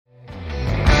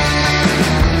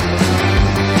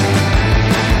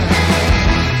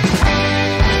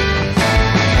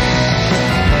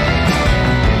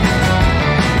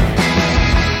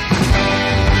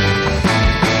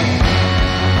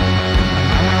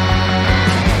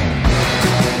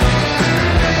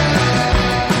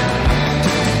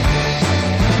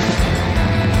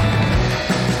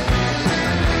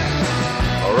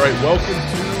welcome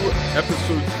to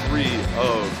episode 3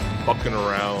 of Bucn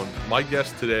Around. My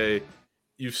guest today,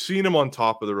 you've seen him on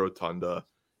top of the rotunda.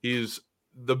 He's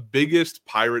the biggest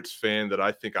Pirates fan that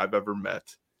I think I've ever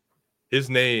met. His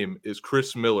name is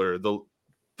Chris Miller, the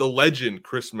legend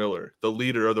Chris Miller, the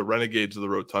leader of the Renegades of the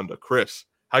Rotunda. Chris,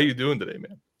 how you doing today,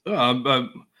 man?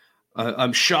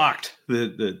 I'm shocked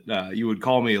that you would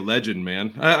call me a legend,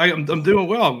 man. I'm doing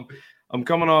well. I'm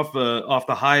coming off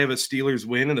the high of a Steelers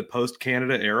win in the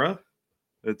post-Canada era.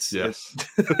 It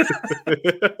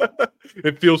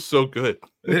feels so good.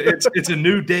 It's a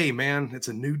new day, man. It's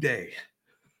a new day.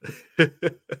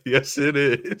 Yes, it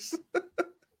is.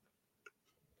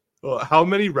 Well, how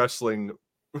many wrestling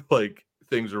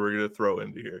things are we going to throw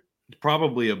into here?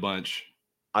 Probably a bunch.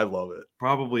 I love it.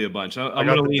 Probably a bunch. I'm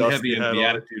going to lean heavy into the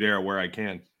Attitude Era where I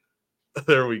can.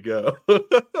 There we go.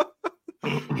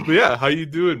 But yeah, how you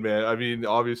doing, man? I mean,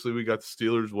 obviously we got the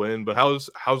Steelers win, but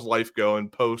how's life going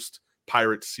post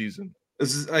Pirates season?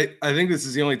 I think this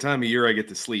is the only time of year I get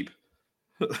to sleep.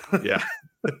 Yeah,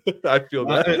 I feel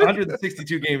that.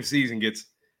 162 game season gets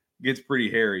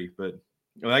pretty hairy, but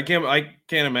I can't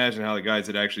imagine how the guys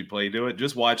that actually play do it.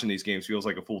 Just watching these games feels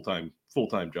like a full time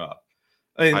job.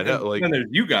 I know, and there's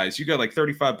you guys. You got like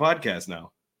 35 podcasts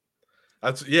now.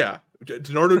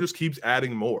 Denardo just keeps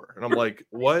adding more, and I'm like,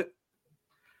 what?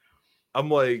 I'm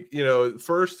like,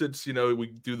 first it's,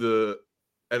 we do the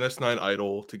NS9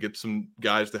 Idol to get some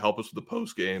guys to help us with the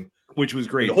post game, which was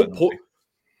great.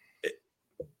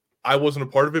 I wasn't a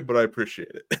part of it, but I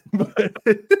appreciate it.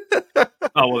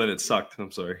 Oh, well, then it sucked.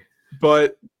 I'm sorry.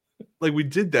 But we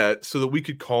did that so that we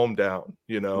could calm down,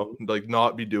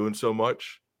 not be doing so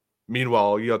much.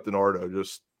 Meanwhile, you got Denardo,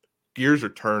 just gears are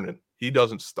turning. He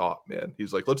doesn't stop, man.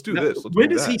 He's like, let's do this. When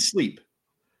does he sleep?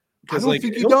 I don't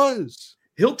think he does.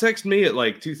 He'll text me at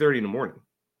like 2:30 in the morning.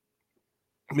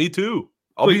 Me too.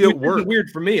 I'll be at work. Weird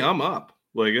for me. I'm up.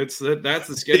 That's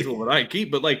the schedule that I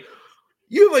keep. But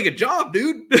you have a job,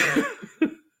 dude.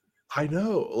 I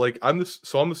know. I'm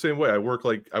the same way. I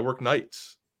work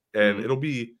nights, and it'll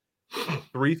be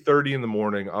 3:30 in the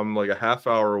morning. I'm a half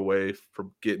hour away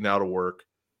from getting out of work,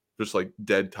 just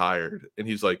dead tired. And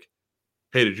he's like,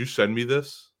 "Hey, did you send me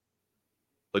this?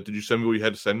 Did you send me what you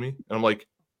had to send me?" And I'm like,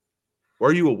 "Why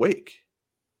are you awake?"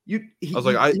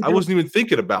 I wasn't even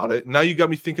thinking about it. Now you got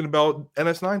me thinking about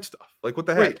NS9 stuff. what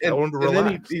the heck? Right. I wanted to relax. And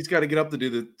then he's got to get up to do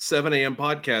the 7 a.m.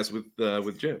 podcast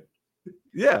with Jim.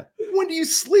 Yeah. When do you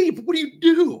sleep? What do you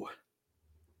do?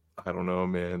 I don't know,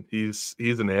 man. He's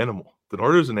an animal.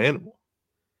 Denardo's an animal.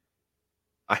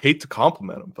 I hate to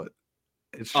compliment him, but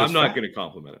it's just I'm not going to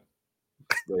compliment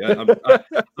him.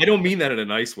 I don't mean that in a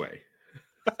nice way.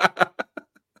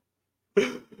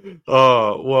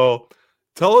 Well,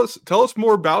 tell us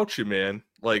more about you, man.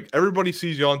 Everybody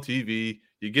sees you on TV.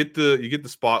 You get the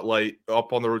spotlight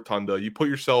up on the rotunda. You put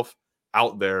yourself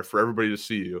out there for everybody to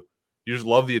see you. You just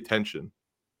love the attention.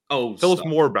 Oh, tell us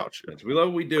more about you. We love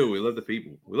what we do. We love the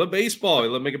people. We love baseball. We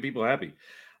love making people happy.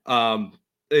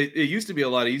 It used to be a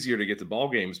lot easier to get to ball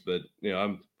games, but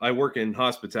I work in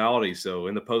hospitality, so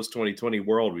in the post 2020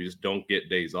 world, we just don't get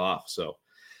days off. So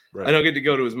right. I don't get to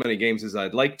go to as many games as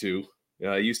I'd like to.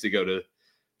 I used to go to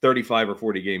 35 or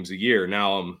 40 games a year.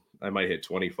 Now I might hit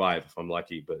 25 if I'm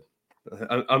lucky, but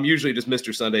I'm usually just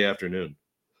Mr. Sunday afternoon.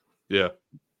 Yeah.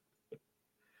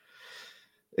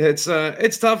 It's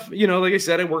tough. Like I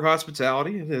said, I work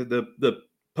hospitality. The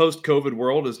post-COVID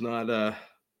world has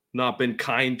not been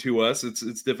kind to us.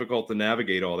 It's difficult to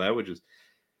navigate all that, which is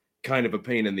kind of a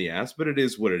pain in the ass, but it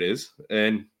is what it is.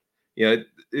 And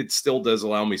it still does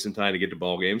allow me some time to get to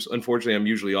ball games. Unfortunately, I'm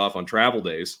usually off on travel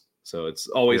days. So it's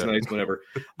always nice whenever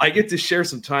I get to share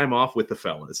some time off with the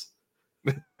fellas.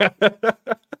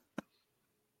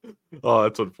 Oh,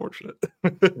 that's unfortunate.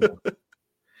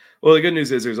 Well, the good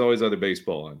news is there's always other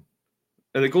baseball on.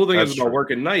 And the cool thing is about true.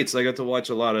 Working nights, I got to watch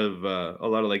a lot of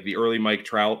the early Mike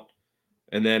Trout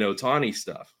and then Ohtani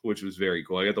stuff, which was very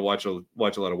cool. I got to watch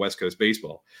a lot of West Coast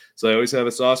baseball. So I always have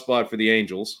a soft spot for the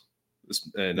Angels.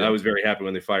 And I was very happy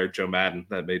when they fired Joe Madden.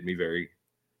 That made me very,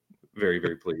 very,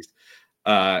 very pleased.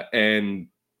 And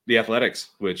the Athletics,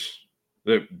 which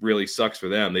it really sucks for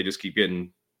them. They just keep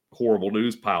getting horrible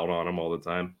news piled on them all the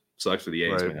time. Sucks for the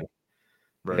A's, man.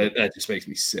 Right. That just makes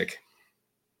me sick.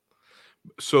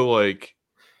 So,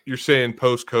 you're saying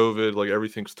post-COVID,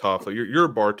 everything's tough. You're a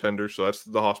bartender, so that's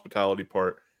the hospitality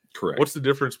part. Correct. What's the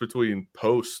difference between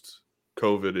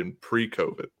post-COVID and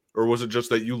pre-COVID? Or was it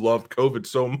just that you loved COVID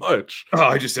so much? Oh,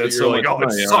 I just said so. It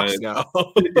sucks now.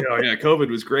 Yeah, COVID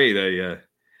was great.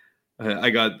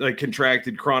 I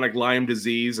contracted chronic Lyme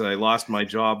disease. I lost my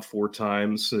job 4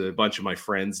 times. A bunch of my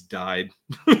friends died.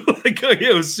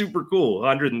 It was super cool.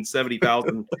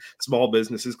 170,000 small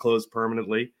businesses closed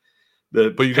permanently.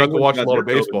 But you got to watch a lot of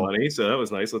their COVID baseball. money, so that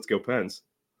was nice. Let's go Pens.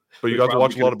 But you We got to probably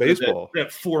watch a lot of could've spent baseball. That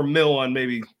 $4 million on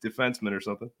maybe defensemen or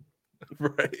something.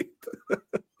 Right.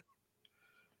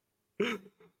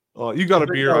 Oh, you got a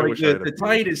But beer. no, I like, wish I had a the beer.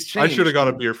 tide has changed. I should have got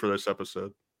a beer for this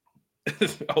episode.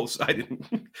 Oh, I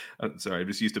didn't. I'm sorry. I'm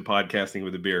just used to podcasting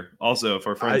with a beer. Also, if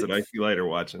our friends at IC Light are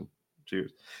watching,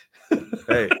 cheers.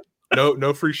 Hey,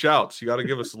 no free shouts. You got to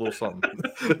give us a little something.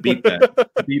 Beat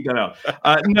that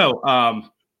out. No,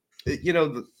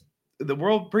 the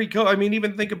world pre-COVID. I mean,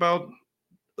 even think about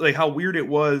like how weird it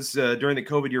was during the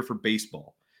COVID year for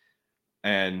baseball,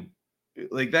 and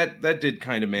like that did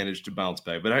kind of manage to bounce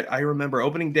back. But I remember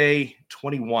opening day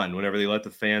 21, whenever they let the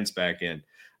fans back in.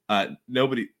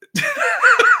 Nobody.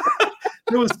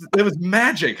 It was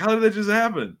magic. How did that just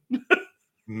happen?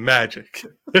 Magic.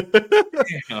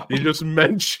 You just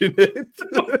mention it,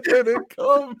 and it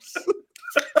comes.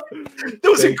 That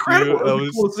was incredible. That was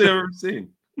the coolest thing I've ever seen.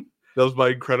 That was my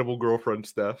incredible girlfriend,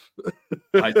 Steph.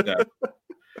 Hi, Steph.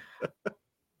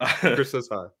 Chris says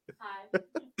hi. Hi.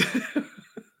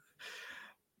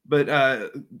 But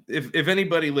if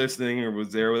anybody listening or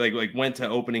was there, like went to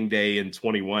opening day in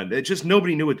 21, it just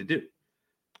nobody knew what to do.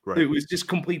 Right. It was just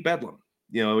complete bedlam.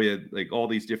 You know, we had like all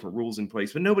these different rules in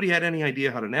place, but nobody had any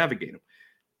idea how to navigate them.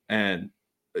 And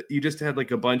you just had like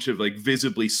a bunch of like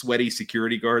visibly sweaty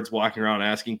security guards walking around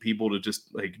asking people to just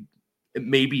like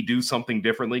maybe do something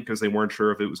differently because they weren't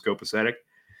sure if it was copacetic.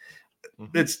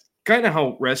 Mm-hmm. It's kind of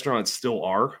how restaurants still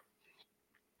are.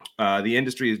 The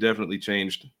industry has definitely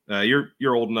changed.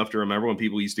 You're old enough to remember when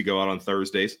people used to go out on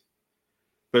Thursdays.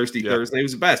 Thursday was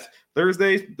the best.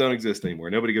 Thursdays don't exist anymore.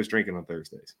 Nobody goes drinking on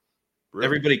Thursdays.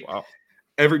 Really?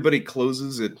 Everybody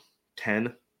closes at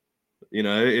 10. You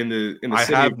know, in the I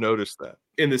city have noticed that.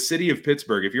 In the city of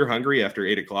Pittsburgh, if you're hungry after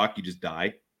 8 o'clock, you just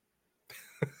die.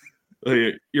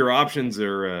 Your options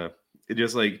are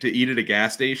just like to eat at a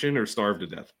gas station or starve to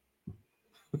death.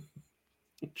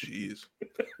 Jeez.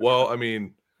 Well, I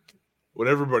mean, when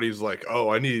everybody's like, "Oh,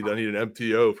 I need an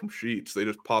MTO from Sheets," they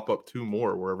just pop up 2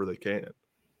 more wherever they can.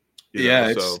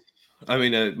 So I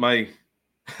mean, my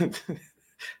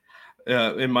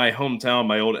in my hometown,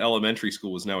 my old elementary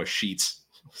school was now a Sheets.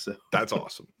 So that's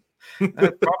awesome.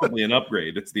 That's probably an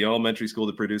upgrade. It's the elementary school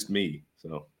that produced me.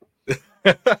 So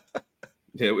yeah,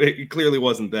 it clearly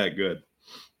wasn't that good.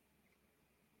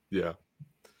 Yeah.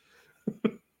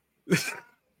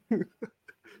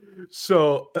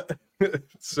 So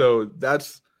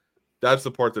that's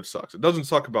the part that sucks. It doesn't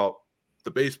suck about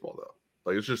the baseball though.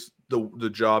 Like it's just the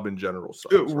job in general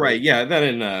sucks. Right. Yeah.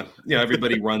 Then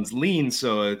everybody runs lean,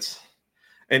 so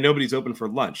and nobody's open for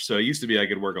lunch. So it used to be I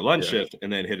could work a lunch shift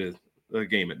and then hit a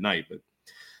game at night, but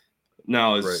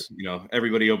now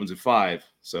everybody opens at 5,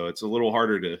 so it's a little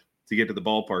harder to get to the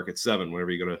ballpark at 7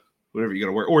 whenever you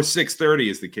gotta work, or 6:30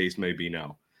 as the case may be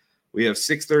now. We have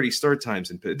 6:30 start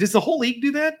times in Pitt. Does the whole league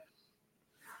do that?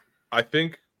 I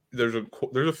think there's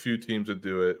a few teams that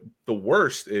do it. The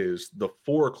worst is the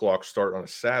 4 o'clock start on a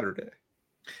Saturday.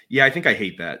 Yeah, I think I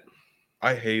hate that.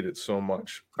 I hate it so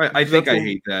much. I think I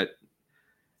hate that.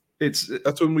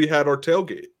 That's when we had our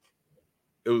tailgate.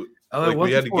 It was,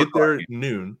 we had to get there at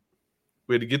noon.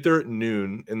 We had to get there at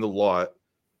noon in the lot,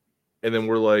 and then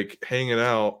we're like hanging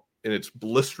out, and it's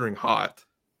blistering hot.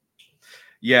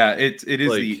 Yeah, it is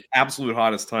like, the absolute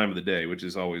hottest time of the day, which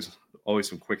is always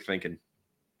some quick thinking.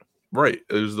 Right.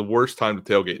 It was the worst time to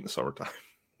tailgate in the summertime.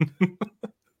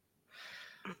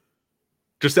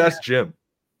 Just ask Jim.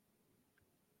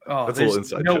 Oh, that's a little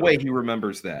inside joke. Way he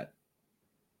remembers that.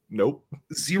 Nope.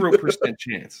 0%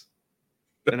 chance.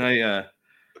 And I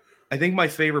think my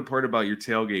favorite part about your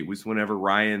tailgate was whenever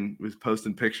Ryan was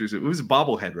posting pictures. It was a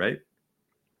bobblehead, right?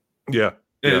 Yeah.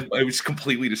 It was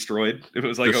completely destroyed. It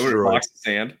was like over a box of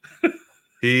sand.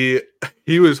 He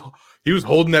was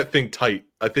holding that thing tight.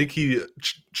 I think he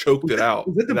choked it out.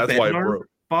 Was it the that's why it broke.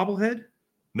 Bobblehead?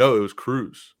 No, it was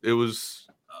Cruz. It was.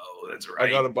 Oh, that's right. I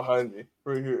got it behind me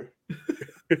right here.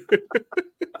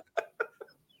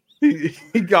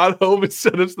 He got home and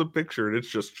sent us the picture, and it's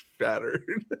just shattered.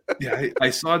 Yeah,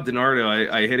 I saw DiNardo.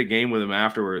 I hit a game with him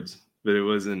afterwards, but it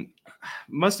wasn't.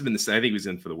 Must have been the. I think he was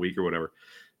in for the week or whatever.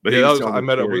 But yeah, I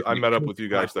met up with you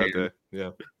guys that day.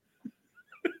 Yeah.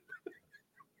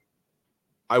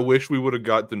 I wish we would have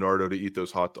got DiNardo to eat those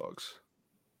hot dogs.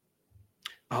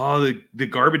 Oh, the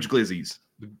garbage glizzies.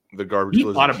 The garbage glizzies.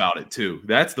 He thought about it too.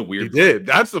 That's the weird part. Did.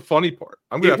 That's the funny part.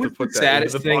 I'm gonna have to put that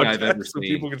saddest thing I've ever seen. So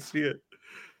people can see it.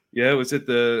 Yeah, it was at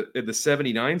the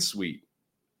 79 suite.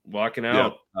 walking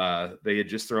out. They had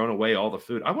just thrown away all the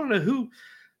food. I want to know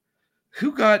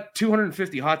who got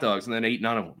 250 hot dogs and then ate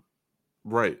none of them.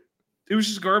 Right. It was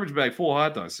just a garbage bag full of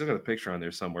hot dogs. Still got a picture on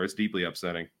there somewhere. It's deeply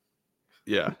upsetting.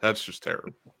 Yeah, that's just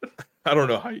terrible. I don't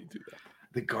know how you do that.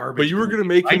 The garbage. But you were going to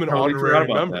make him an honorary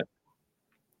member. That.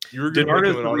 You were going to make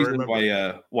him an honorary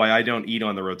member. Why I don't eat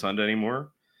on the rotunda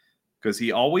anymore. Because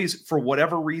he always, for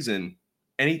whatever reason,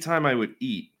 anytime I would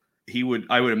eat,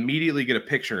 I would immediately get a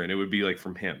picture and it would be like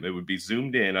from him. It would be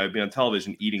zoomed in. I'd be on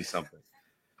television eating something.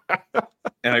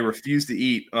 And I refuse to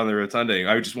eat on the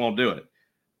rotunda. I just won't do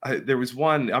it. There was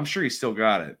one, I'm sure he still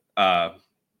got it. I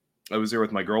was there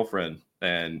with my girlfriend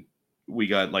and we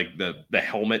got like the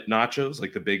helmet nachos,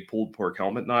 like the big pulled pork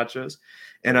helmet nachos.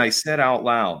 And I said out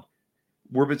loud,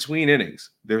 we're between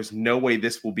innings. There's no way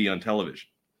this will be on television.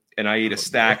 And I ate a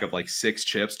stack of like 6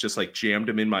 chips, just like jammed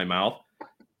them in my mouth.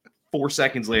 4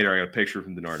 seconds later, I got a picture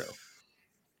from DiNardo.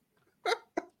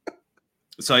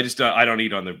 So I don't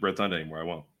eat on the rotunda anymore. I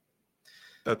won't.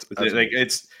 That's like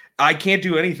I can't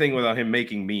do anything without him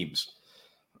making memes.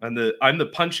 I'm the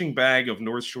punching bag of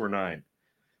North Shore 9,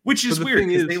 which is weird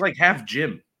because they like have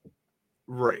Jim.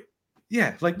 Right.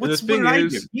 Yeah, like what did I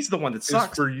do? He's the one that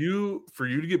sucks. For you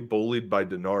to get bullied by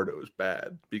DiNardo is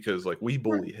bad because like we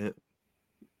bully him.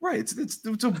 Right.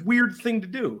 It's a weird thing to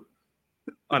do.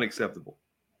 Unacceptable.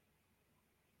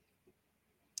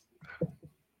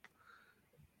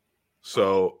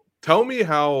 So tell me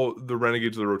how the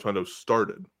Renegades of the Rotundo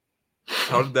started.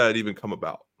 How did that even come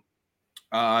about?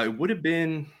 It would have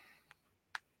been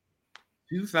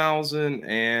 2000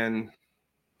 and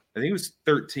I think it was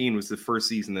 13 was the first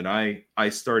season that I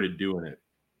started doing it.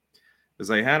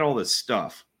 Because I had all this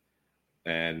stuff.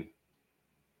 And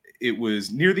it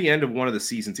was near the end of one of the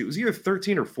seasons. It was either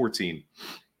 13 or 14.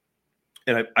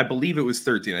 And I believe it was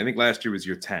 13. I think last year was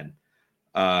year 10.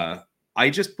 I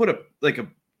just put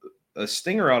a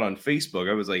stinger out on Facebook.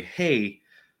 I was like, hey,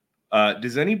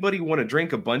 does anybody want to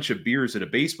drink a bunch of beers at a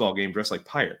baseball game dressed like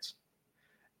pirates?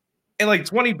 And like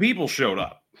 20 people showed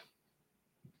up.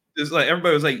 It's like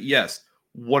everybody was like, yes,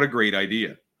 what a great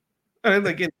idea. And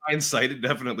like in hindsight, it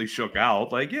definitely shook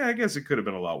out. Like, yeah, I guess it could have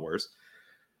been a lot worse.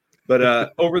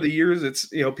 But over the years, it's,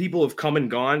 people have come and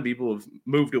gone. People have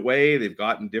moved away. They've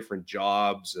gotten different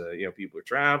jobs. People are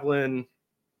traveling,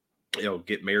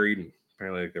 get married. And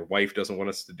apparently like, their wife doesn't want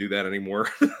us to do that anymore.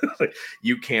 Like,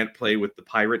 you can't play with the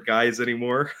pirate guys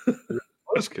anymore.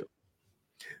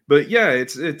 But yeah,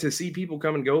 it's to see people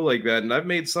come and go like that. And I've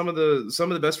made some of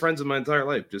the best friends of my entire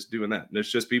life just doing that. And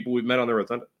it's just people we've met on the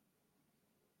rotunda.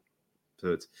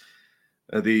 So it's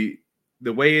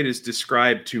the way it is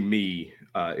described to me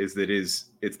is that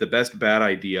it's the best bad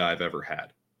idea I've ever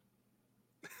had.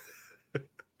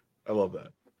 I love that.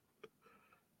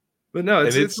 But no,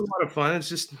 it's a lot of fun. It's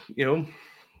just,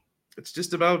 it's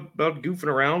just about goofing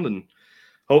around and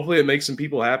hopefully it makes some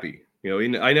people happy.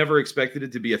 I never expected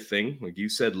it to be a thing. Like you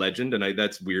said, legend. And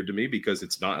that's weird to me because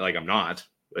it's not like I'm not.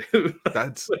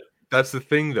 That's the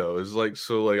thing though, is like,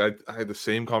 so like I had the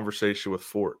same conversation with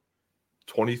Fort.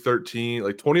 2013,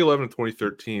 like 2011 and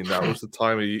 2013, that was the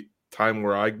time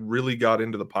where I really got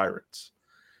into the Pirates.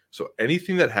 So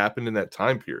anything that happened in that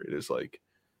time period is like,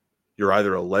 you're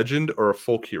either a legend or a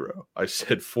folk hero. I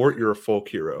said, Fort, you're a folk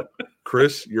hero.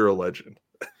 Chris, you're a legend.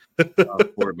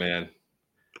 Fort, man.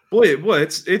 Boy,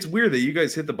 it's weird that you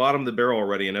guys hit the bottom of the barrel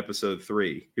already in episode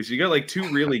 3 because you got like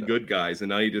 2 really good guys and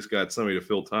now you just got somebody to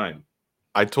fill time.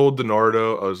 I told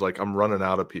DiNardo, I was like, I'm running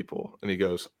out of people. And he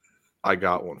goes, I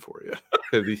got one for you.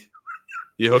 And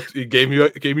he gave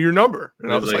me your number.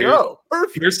 And I was like, oh,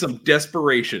 perfect. Here's some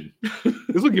desperation.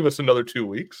 This will give us another 2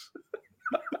 weeks.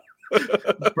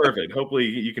 Perfect. Hopefully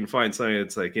you can find something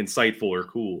that's like insightful or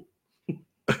cool.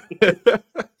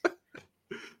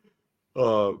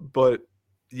 But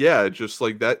yeah, just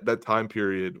like that time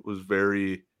period was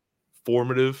very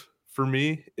formative for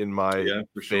me in my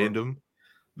fandom.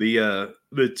 The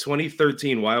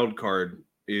 2013 wild card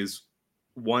is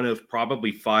one of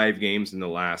probably 5 games in the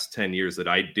last 10 years that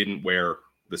I didn't wear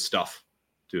the stuff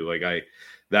to. Like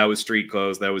that was street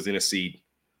clothes, that was in a seat,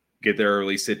 get there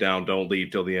early, sit down, don't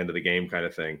leave till the end of the game kind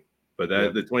of thing. But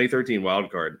the 2013 wild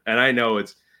card, and I know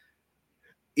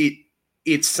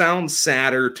it sounds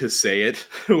sadder to say it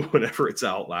whenever it's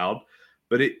out loud,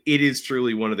 but it is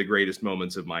truly one of the greatest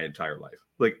moments of my entire life,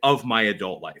 like of my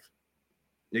adult life.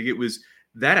 Like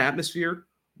that atmosphere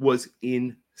was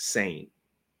insane.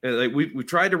 And like we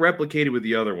tried to replicate it with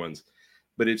the other ones,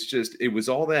 but it was it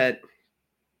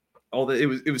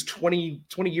was 20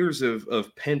 years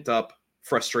of pent up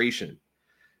frustration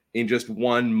in just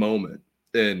one moment.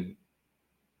 And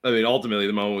I mean, ultimately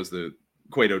the moment was the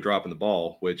Cueto dropping the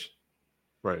ball, which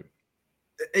right.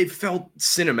 it felt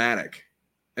cinematic.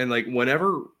 And like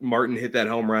whenever Martin hit that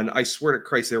home run, I swear to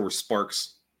Christ, there were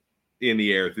sparks in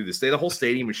the air through the state. The whole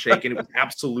stadium was shaking. It was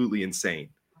absolutely insane.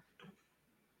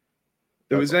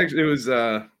 This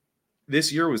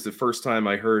year was the first time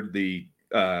I heard the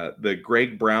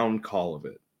Greg Brown call of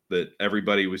it, that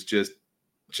everybody was just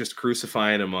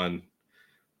crucifying him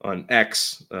on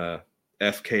X,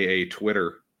 FKA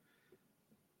Twitter,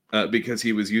 because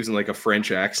he was using like a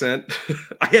French accent.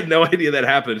 I had no idea that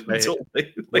happened until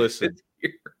listen.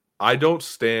 I don't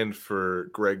stand for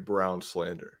Greg Brown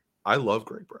slander. I love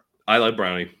Greg Brown. I love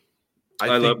Brownie.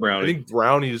 I love Brownie. I think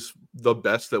Brownie's the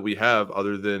best that we have,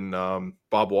 other than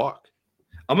Bob Walk.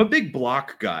 I'm a big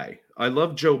Block guy. I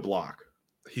love Joe Block.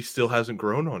 He still hasn't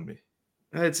grown on me.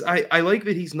 I like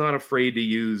that he's not afraid to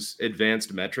use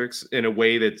advanced metrics in a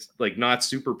way that's like not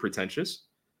super pretentious.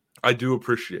 I do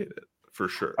appreciate it for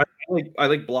sure. I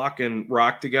like Block and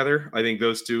Rock together. I think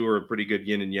those two are a pretty good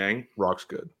yin and yang. Rock's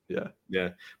good. Yeah.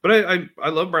 But I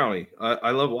love Brownie.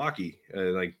 I love Walkie.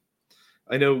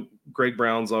 I know Greg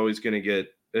Brown's always going to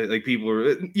get like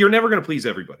you're never going to please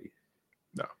everybody.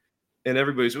 No. And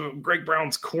everybody's, Greg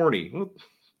Brown's corny. Well,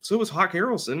 so was Hawk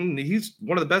Harrelson. He's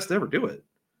one of the best to ever do it.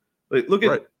 Like, look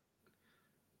at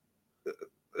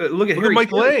Harry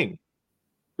Mike Lang.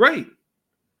 Right.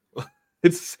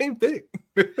 It's the same thing.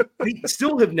 I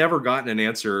still have never gotten an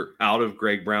answer out of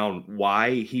Greg Brown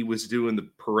why he was doing the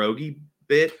pierogi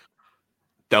bit.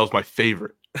 That was my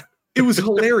favorite. It was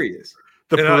hilarious.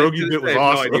 The pierogi bit was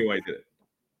awesome. No idea why I did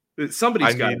it.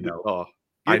 Somebody's got to know.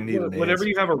 I need an whenever answer.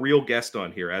 you have a real guest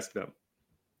on here, ask them.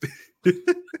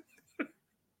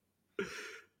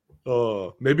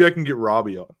 Maybe I can get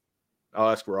Robbie on. I'll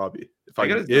ask Robbie if I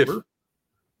got his number.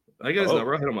 I got his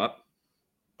number. I'll hit him up.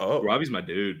 Oh, Robbie's my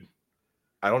dude.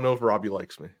 I don't know if Robbie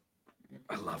likes me.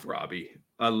 I love Robbie.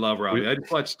 I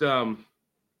just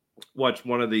watched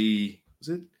one of the.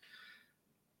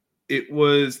 It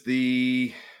was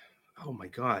the. Oh my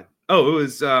God! Oh, it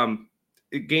was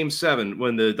Game 7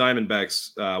 when the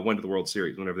Diamondbacks went to the World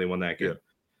Series. Whenever they won that game,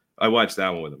 I watched that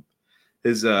one with him.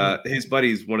 His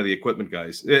buddy's one of the equipment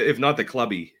guys, if not the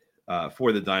clubby,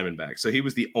 for the Diamondbacks. So he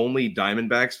was the only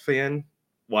Diamondbacks fan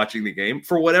watching the game.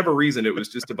 For whatever reason, it was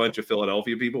just a bunch of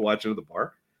Philadelphia people watching at the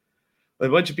bar. A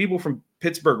bunch of people from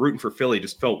Pittsburgh rooting for Philly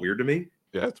just felt weird to me.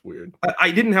 Yeah, it's weird.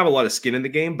 I didn't have a lot of skin in the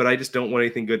game, but I just don't want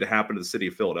anything good to happen to the city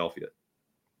of Philadelphia.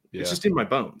 Yeah. It's just in my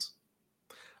bones.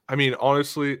 I mean,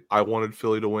 honestly, I wanted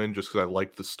Philly to win just because I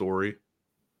liked the story.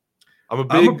 I'm a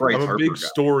big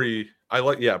story. I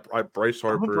like, Bryce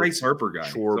Harper. I'm a Bryce Harper guy.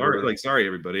 Sorry,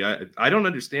 everybody. I don't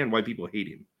understand why people hate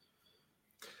him.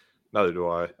 Neither do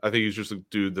I. I think he's just a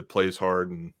dude that plays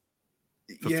hard and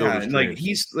and like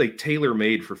he's like tailor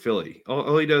made for Philly.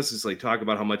 All he does is like talk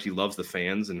about how much he loves the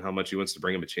fans and how much he wants to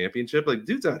bring him a championship. Like,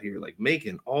 dude's out here like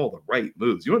making all the right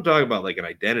moves. You want to talk about like an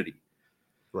identity,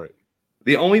 right?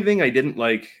 The only thing I didn't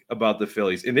like about the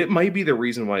Phillies, and it might be the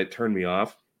reason why it turned me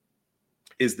off,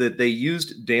 is that they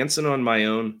used Dancing on My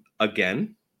Own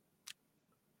again.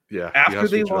 Yeah. After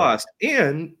they lost.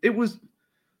 And it was,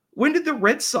 when did the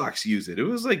Red Sox use it? It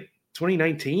was like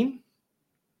 2019.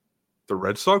 The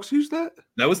Red Sox used that?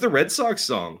 That was theRed Sox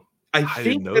song. I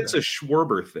think that's a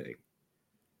Schwarber thing.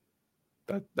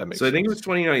 That makes sense. So I think it was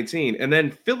 2019. And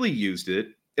then Philly used it,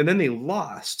 and then they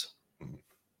lost.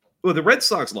 Well, the Red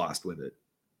Sox lost with it.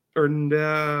 Or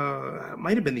it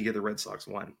might have been the year the Red Sox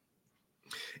won.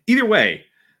 Either way,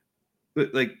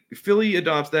 like Philly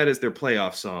adopts that as their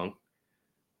playoff song,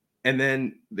 and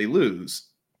then they lose,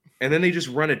 and then they just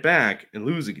run it back and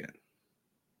lose again.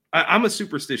 I'm a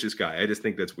superstitious guy. I just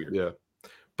think that's weird. Yeah,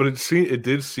 but it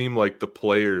did seem like the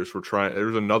players were trying. There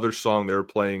was another song they were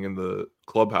playing in the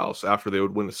clubhouse after they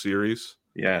would win a series.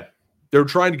 Yeah, they were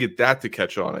trying to get that to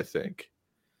catch on, I think,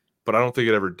 but I don't think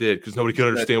it ever did because nobody could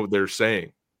understand what they were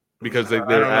saying because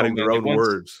they're adding their own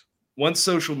words. Once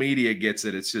social media gets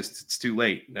it, it's too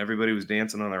late. Everybody was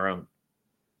dancing on their own.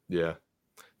 Yeah,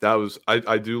 that was.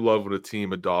 I do love when a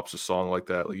team adopts a song like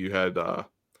that. Like you had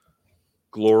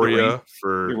Gloria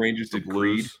for the Rangers did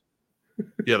Creed.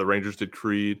 Yeah, the Rangers did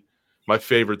Creed. My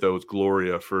favorite though was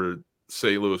Gloria for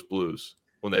St. Louis Blues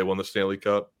when they won the Stanley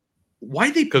Cup.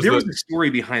 Why there was a story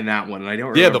behind that one, and I don't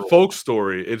remember. Yeah, the folk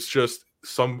story. It's just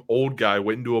some old guy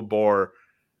went into a bar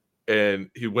and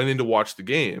he went in to watch the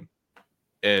game.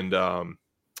 And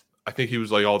I think he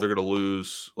was like, "Oh, they're gonna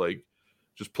lose. Like,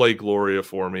 just play Gloria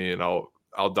for me, and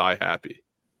I'll die happy."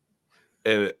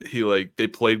 And they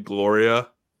played Gloria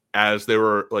as they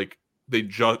were like they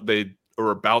were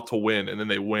about to win, and then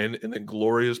they win, and then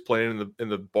Gloria's playing in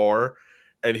the bar,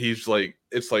 and he's like,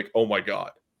 "It's like, oh my god,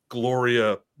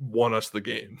 Gloria won us the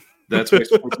game." That's why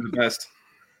sports are the best.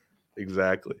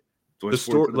 Exactly. That's why The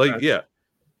sports story, are like, best. yeah,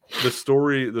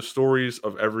 the stories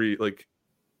of every, like,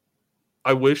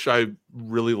 I wish I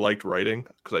really liked writing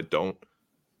because I don't,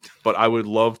 but I would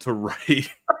love to write.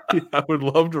 I would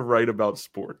love to write about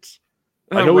sports.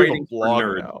 I know we have a Writing's for blog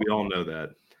nerds. now. We all know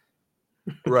that.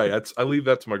 Right. I leave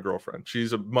that to my girlfriend.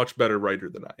 She's a much better writer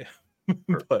than I am.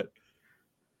 Sure. But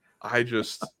I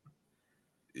just,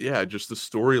 yeah, just the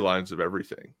storylines of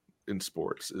everything in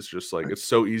sports is just like, it's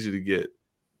so easy to get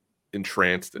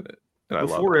entranced in it. And I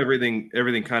love Before it.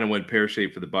 everything kind of went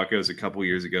pear-shaped for the Buccos a couple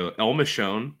years ago, El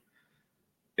Michon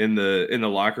in the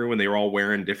locker room when they were all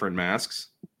wearing different masks.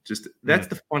 Just that's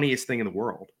the funniest thing in the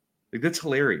world. Like, that's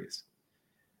hilarious.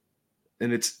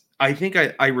 And I think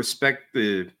I respect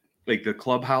the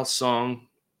Clubhouse song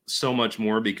so much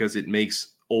more because it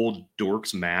makes old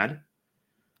dorks mad.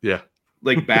 Yeah.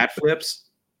 Like bat flips,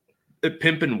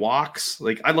 pimp and walks.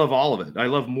 Like, I love all of it. I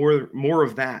love more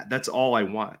of that. That's all I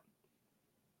want.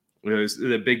 There was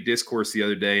the big discourse the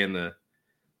other day in the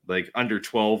under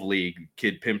 12 league.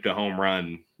 Kid pimped a home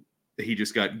run. He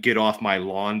just got get off my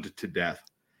lawn to death.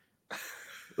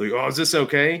 Like, oh, is this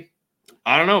okay?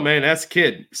 I don't know, man. That's a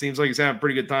kid. Seems like he's having a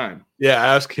pretty good time. Yeah,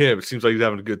 ask him. It seems like he's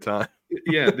having a good time.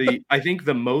 Yeah, I think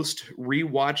the most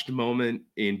rewatched moment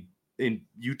in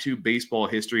YouTube baseball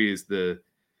history is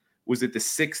was it the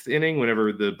 6th inning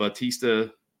whenever the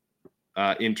Bautista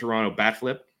in Toronto bat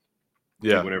flip?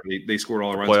 Yeah. Like whenever they scored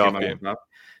all the runs, Playoff came out game. on top.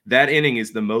 That inning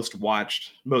is the most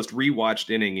rewatched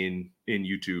inning in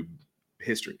YouTube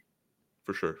history.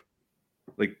 For sure.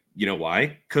 Like, you know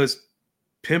why? Because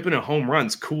pimping a home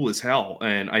run's cool as hell,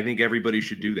 and I think everybody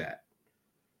should do that.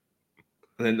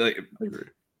 And then, I agree.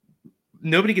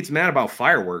 Nobody gets mad about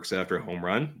fireworks after a home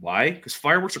run. Why? Because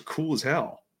fireworks are cool as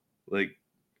hell. Like,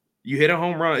 you hit a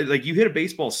home run, like you hit a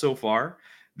baseball so far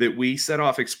that we set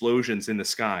off explosions in the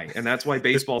sky, and that's why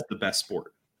baseball's the best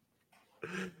sport.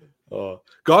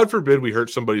 God forbid we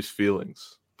hurt somebody's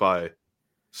feelings by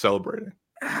celebrating.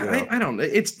 I don't know.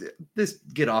 It's this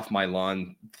get off my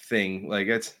lawn thing. Like,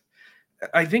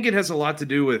 I think it has a lot to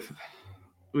do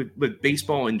with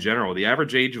baseball in general. The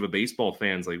average age of a baseball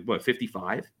fan is like, what,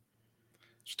 55?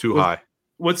 It's too high.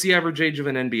 What's the average age of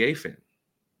an NBA fan?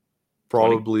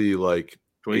 Probably 20? Like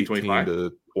 20, 18 25?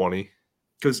 to 20.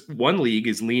 Because one league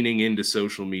is leaning into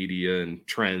social media and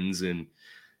trends and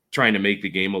trying to make the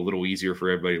game a little easier for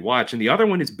everybody to watch. And the other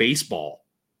one is baseball.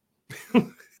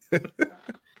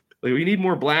 Like, we need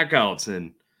more blackouts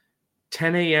and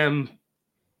 10 a.m.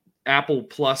 Apple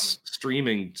Plus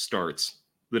streaming starts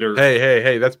that are.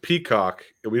 Hey, that's Peacock.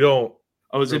 We don't.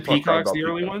 Oh, is it Peacock's the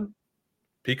early one?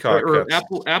 Peacock. Or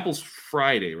Apple's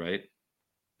Friday, right?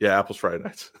 Yeah, Apple's Friday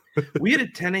nights. We had a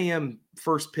 10 a.m.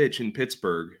 first pitch in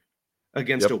Pittsburgh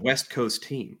against a West Coast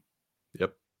team.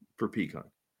 Yep. For Peacock.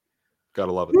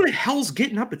 Gotta love it. Who the hell's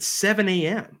getting up at 7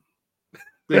 a.m.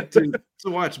 to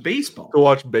watch baseball? To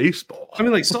watch baseball. I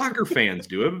mean, like, soccer fans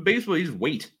do it, but baseball, you just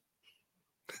wait.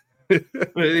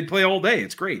 They play all day.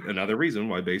 It's great. Another reason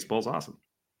why baseball's awesome.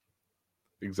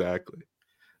 Exactly.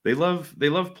 They love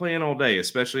playing all day,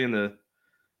 especially in the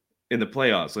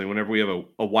playoffs. Like, whenever we have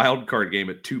a wild card game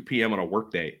at 2 p.m. on a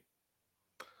work day.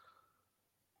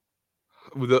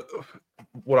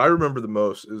 What I remember the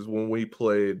most is when we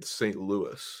played St.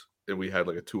 Louis and we had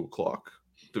like a 2:00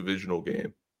 divisional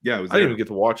game. Yeah, I didn't even get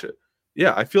to watch it.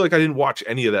 Yeah, I feel like I didn't watch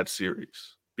any of that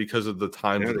series because of the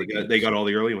times. Yeah, they got all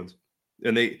the early ones,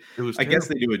 and I guess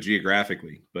they do it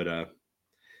geographically, but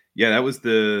yeah, that was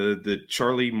the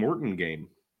Charlie Morton game,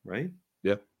 right?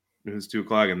 Yeah, it was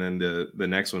 2:00, and then the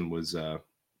next one was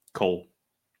Cole,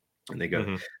 and they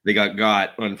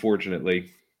got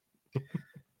unfortunately.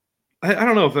 I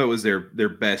don't know if that was their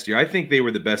best year. I think they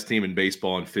were the best team in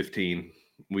baseball in 15.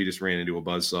 We just ran into a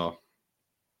buzzsaw.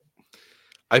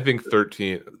 I think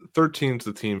 13's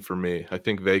the team for me. I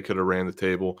think they could have ran the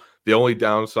table. The only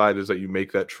downside is that you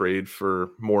make that trade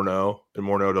for Morneau, and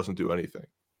Morneau doesn't do anything.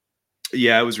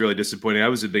 Yeah, it was really disappointing. I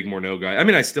was a big Morneau guy. I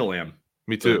mean, I still am.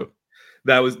 Me too.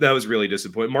 That was really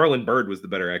disappointing. Marlon Byrd was the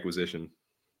better acquisition,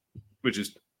 which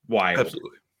is wild.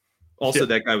 Absolutely. Also,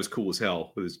 that guy was cool as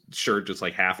hell with his shirt just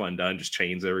like half undone, just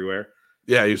chains everywhere.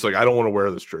 Yeah, he was like, I don't want to wear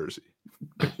this jersey.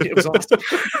 It was awesome.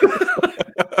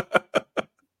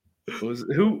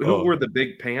 Who wore the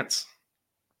big pants?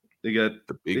 They got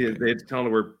the big. They had to tell him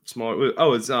to wear small.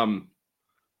 Oh, it's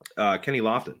Kenny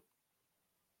Lofton.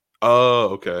 Oh,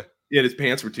 okay. Yeah, his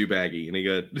pants were too baggy, and he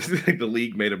got the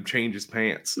league made him change his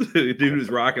pants. The dude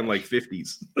was rocking like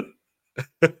 50s.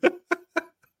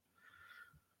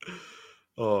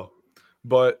 Oh,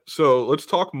 but so let's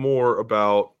talk more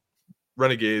about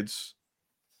Renegades.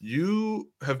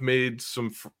 You have made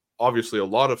obviously a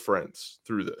lot of friends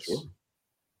through this. Sure.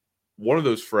 one of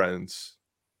those friends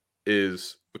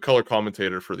is the color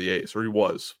commentator for the A's, or he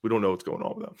was. We don't know what's going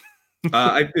on with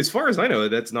them. As far as I know,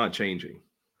 that's not changing.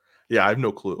 Yeah, I have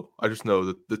no clue. I just know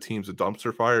that the team's a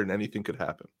dumpster fire and anything could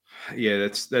happen. Yeah,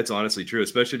 that's honestly true,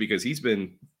 especially because he's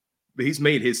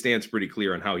made his stance pretty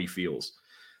clear on how he feels.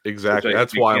 Exactly.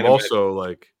 That's why I'm also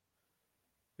like,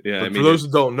 yeah. For those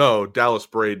who don't know, Dallas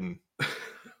Braden,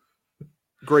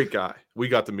 great guy. We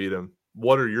got to meet him.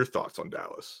 What are your thoughts on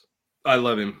Dallas? I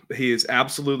love him. He is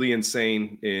absolutely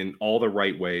insane in all the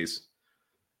right ways.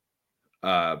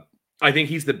 I think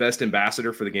he's the best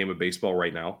ambassador for the game of baseball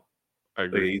right now. I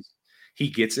agree. He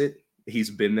gets it. He's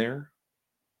been there.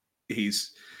 He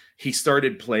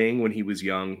started playing when he was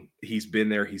young. He's been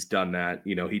there. He's done that.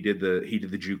 You know, he did the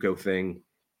JUCO thing.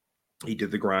 He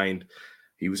did the grind.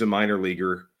 He was a minor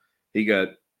leaguer. He got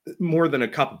more than a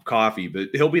cup of coffee, but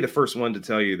he'll be the first one to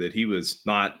tell you that he was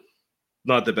not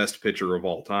the best pitcher of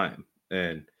all time,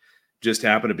 and just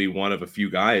happened to be one of a few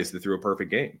guys that threw a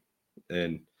perfect game.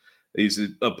 And he's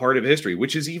a part of history,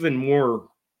 which is even more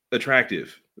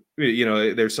attractive. You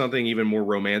know, there's something even more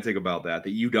romantic about that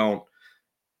you don't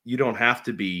have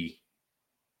to be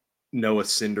Noah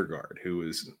Syndergaard, who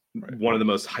is one of the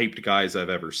most hyped guys I've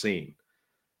ever seen.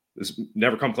 This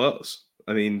never come close.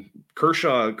 I mean,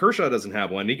 Kershaw doesn't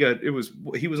have one. He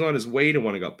was on his way to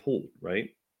one and got pulled, right?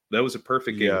 That was a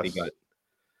perfect game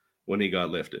when he got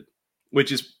lifted,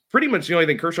 which is pretty much the only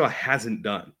thing Kershaw hasn't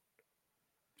done.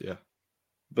 Yeah.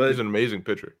 But he's an amazing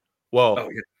pitcher. Well,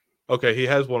 okay, he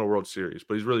has won a World Series,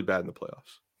 but he's really bad in the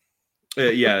playoffs.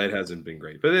 Yeah, it hasn't been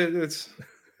great. But it's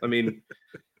I mean,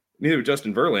 neither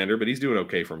Justin Verlander, but he's doing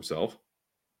okay for himself.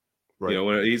 Right. You know,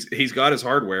 when he's got his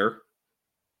hardware.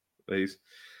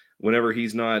 Whenever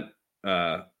he's not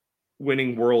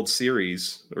winning World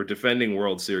Series or defending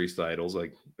World Series titles,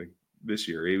 like this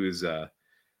year, he was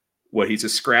he's a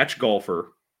scratch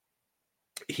golfer.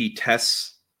 He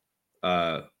tests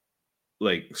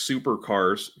like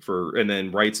supercars and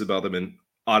then writes about them in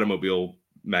automobile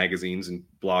magazines and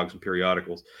blogs and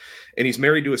periodicals. And he's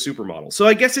married to a supermodel. So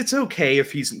I guess it's okay if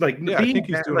he's like, I think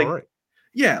he's doing all right.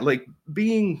 Yeah, like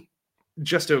being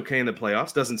just okay in the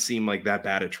playoffs doesn't seem like that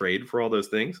bad a trade for all those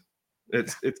things.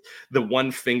 It's the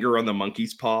one finger on the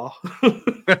monkey's paw.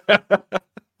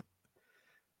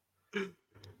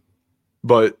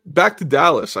 But back to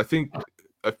Dallas, I think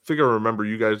I remember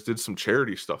you guys did some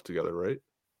charity stuff together, right?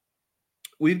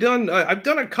 We've done. I've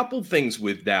done a couple things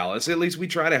with Dallas. At least we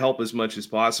try to help as much as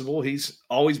possible. He's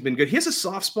always been good. He has a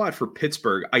soft spot for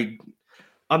Pittsburgh.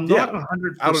 I'm not 100%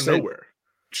 out of nowhere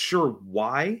sure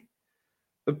why.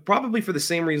 But probably for the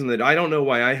same reason that I don't know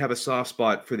why I have a soft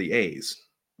spot for the A's.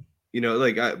 You know,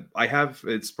 like I have.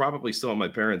 It's probably still at my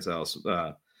parents' house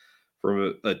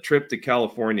from a trip to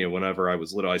California. Whenever I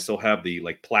was little, I still have the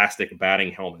like plastic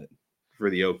batting helmet for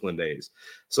the Oakland A's.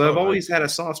 So I've always had a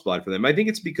soft spot for them. I think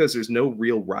it's because there's no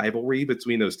real rivalry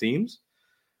between those teams.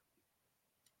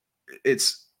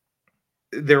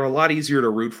 They're a lot easier to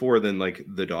root for than like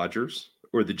the Dodgers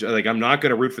or I'm not going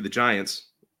to root for the Giants.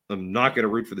 I'm not going to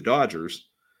root for the Dodgers.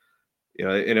 You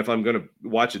know, and if I'm going to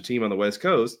watch a team on the West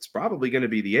Coast, it's probably going to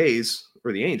be the A's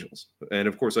or the Angels. And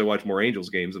of course I watch more Angels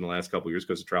games in the last couple of years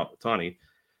because of Trout and Ohtani.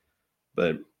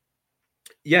 But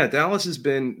yeah, Dallas is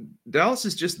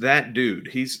just that dude.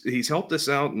 He's helped us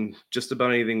out in just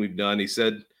about anything we've done. He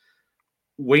said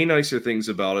way nicer things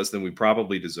about us than we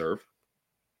probably deserve.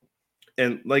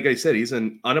 And like I said, he's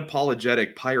an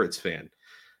unapologetic Pirates fan.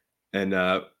 And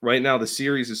right now the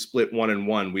series is split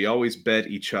 1-1. We always bet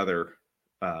each other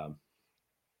on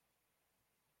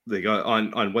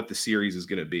what the series is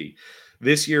going to be.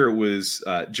 This year it was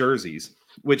jerseys,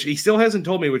 which he still hasn't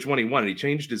told me which one he wanted. He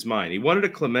changed his mind. He wanted a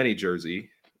Clemente jersey,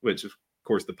 which of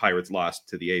course the Pirates lost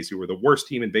to the A's, who were the worst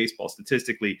team in baseball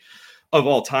statistically of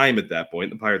all time at that point.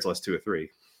 The Pirates lost 2 or 3.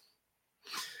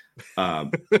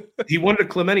 He wanted a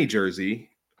Clemente jersey,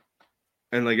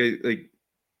 and I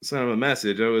sent him a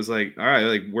message. I was like, all right,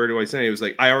 like, where do I send it? He was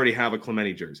like, I already have a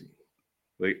Clemente jersey.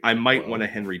 Like, I might want a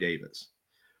Henry Davis.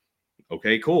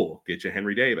 Okay, cool. Get you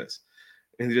Henry Davis.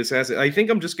 And he just asked, I think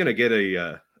I'm just going to get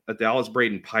a Dallas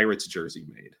Braden Pirates jersey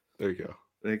made. There you go.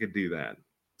 I could do that.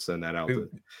 Send that out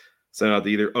to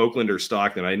either Oakland or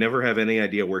Stockton. I never have any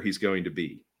idea where he's going to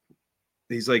be.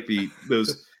 He's like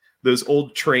those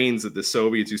old trains that the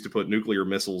Soviets used to put nuclear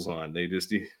missiles on. He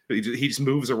just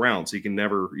moves around, so you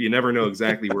never know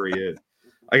exactly where he is.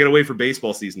 I got to wait for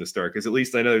baseball season to start because at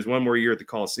least I know there's one more year at the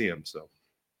Coliseum.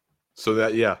 So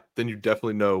that then you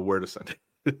definitely know where to send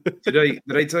it. Did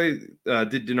I tell you?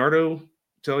 Did DiNardo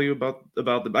tell you about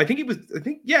the? I think it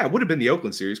would have been the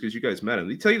Oakland series because you guys met him.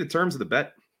 Did he tell you the terms of the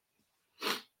bet?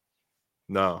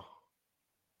 No.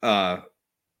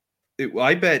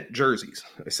 I bet jerseys.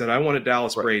 I said I wanted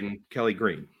Dallas Braden, Kelly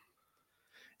Green.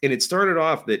 And it started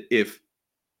off that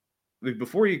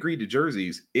before he agreed to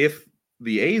jerseys, if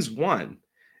the A's won,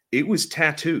 it was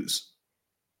tattoos.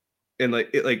 And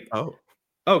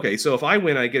okay, so if I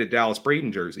win, I get a Dallas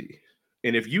Braden jersey.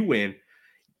 And if you win,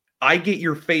 I get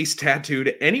your face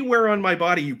tattooed anywhere on my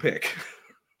body you pick.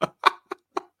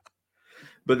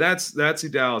 But that's who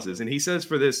Dallas is. And he says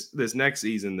for this next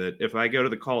season that if I go to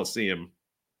the Coliseum,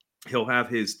 he'll have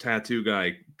his tattoo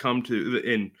guy come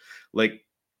to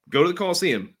go to the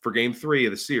Coliseum for game 3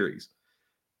 of the series.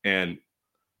 And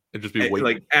just be waiting.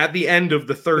 Like at the end of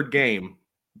the third game,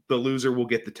 the loser will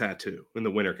get the tattoo and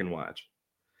the winner can watch.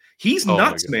 He's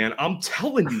nuts, man. I'm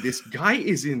telling you, this guy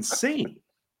is insane.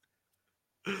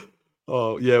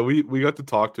 Oh, yeah, we got to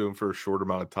talk to him for a short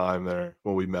amount of time there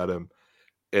when we met him.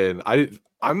 And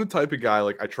I'm the type of guy,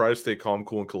 like, I try to stay calm,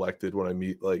 cool, and collected when I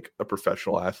meet, like, a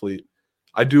professional athlete.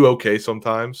 I do okay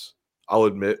sometimes. I'll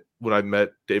admit, when I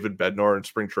met David Bednar in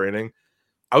spring training,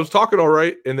 I was talking all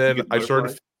right, and then I started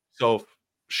to feel myself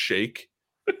shake.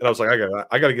 And I was like,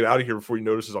 I gotta get out of here before he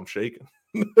notices I'm shaking.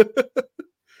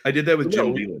 I did that with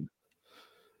Jim Whelan.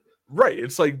 Right.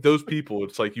 It's like those people,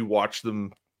 it's like you watch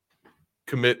them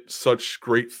commit such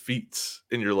great feats,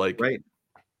 and you're like, right,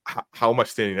 how am I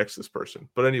standing next to this person?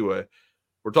 But anyway,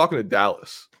 we're talking to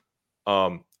Dallas.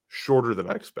 Shorter than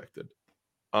I expected.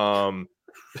 I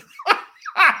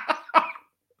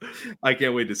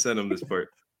can't wait to send him this part.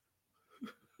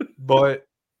 But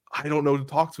I don't know what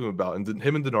to talk to him about. And then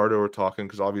him and Donardo were talking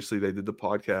because obviously they did the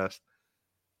podcast.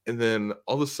 And then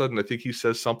all of a sudden, I think he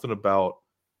says something about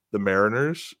the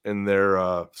Mariners and their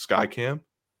Skycam.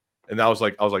 And I was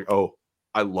like, oh,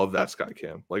 I love that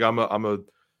Skycam. Like I'm a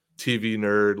TV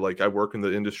nerd. Like I work in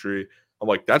the industry. I'm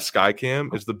like, that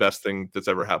Skycam is the best thing that's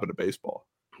ever happened to baseball.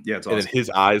 Yeah, it's awesome. And then his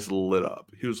eyes lit up.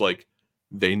 He was like,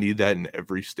 they need that in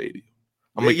every stadium.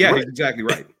 I'm like, yeah, he's exactly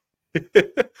right. Yeah,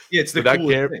 it's the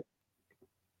coolest thing.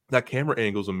 That camera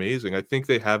angle is amazing. I think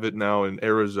they have it now in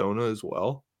Arizona as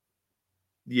well.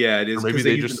 Yeah, it is. Or maybe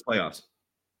they just the playoffs.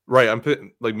 Right, I'm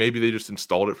putting, like, maybe they just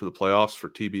installed it for the playoffs for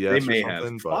TBS. They may or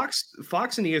something, have.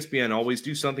 Fox and ESPN always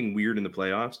do something weird in the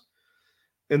playoffs.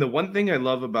 And the one thing I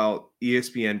love about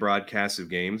ESPN broadcasts of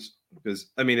games,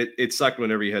 because I mean, it sucked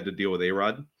whenever you had to deal with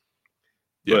A-Rod,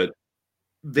 but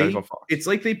it's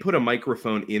like they put a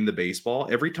microphone in the baseball.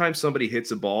 Every time somebody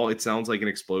hits a ball, it sounds like an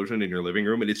explosion in your living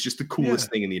room, and it's just the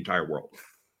coolest thing in the entire world.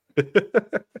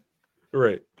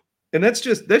 Right. And that's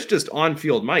just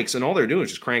on-field mics, and all they're doing is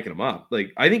just cranking them up.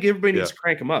 Like, I think everybody needs to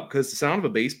crank them up because the sound of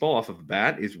a baseball off of a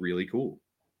bat is really cool.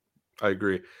 I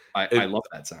agree. I love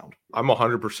that sound. I'm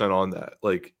 100% on that.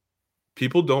 Like,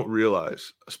 people don't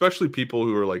realize, especially people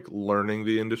who are like learning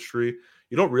the industry,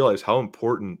 you don't realize how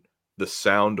important the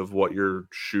sound of what you're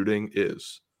shooting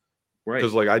is. Right.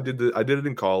 Because like I did it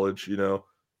in college. You know,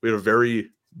 we had a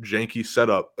very janky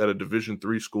setup at a Division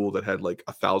III school that had like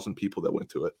 1,000 people that went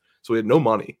to it. So we had no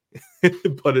money,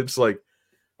 but it's like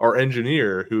our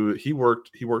engineer who he worked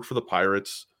for the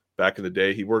Pirates back in the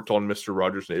day. He worked on Mr.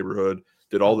 Rogers' Neighborhood,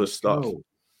 did all this stuff.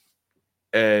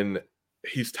 And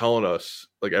he's telling us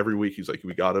like every week, he's like,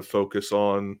 we got to focus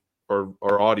on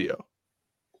our audio.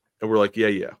 And we're like,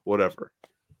 yeah, whatever.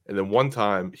 And then one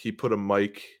time he put a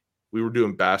mic, we were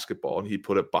doing basketball and he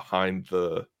put it behind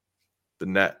the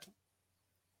net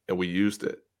and we used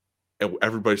it. And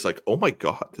everybody's like, oh my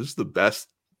God, this is the best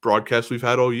broadcast we've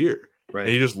had all year. Right. And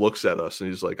he just looks at us and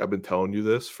he's like, I've been telling you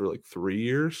this for like 3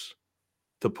 years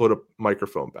to put a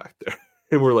microphone back there.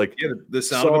 And we're like, yeah, the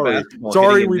sound of a basketball.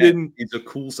 Sorry, we didn't. It's a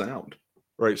cool sound.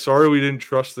 Right. Sorry, we didn't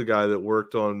trust the guy that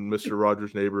worked on Mr.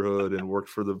 Rogers' Neighborhood and worked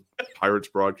for the Pirates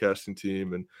broadcasting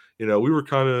team. And, you know, we were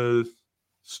kind of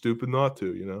stupid not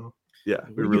to, you know. Yeah.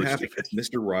 We really have against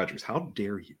Mr. Rogers. How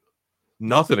dare you?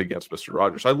 Nothing against Mr.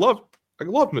 Rogers. I love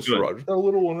Mr. Rogers. That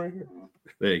little one right here.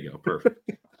 There you go.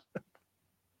 Perfect.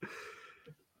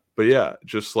 But yeah,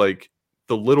 just like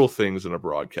the little things in a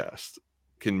broadcast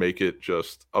can make it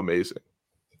just amazing.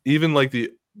 Even like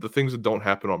the things that don't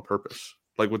happen on purpose.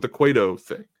 Like with the Cueto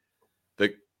thing,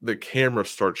 the camera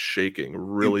starts shaking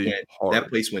really hard. That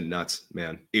place went nuts,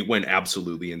 man. It went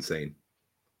absolutely insane.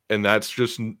 And that's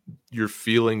just, you're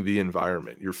feeling the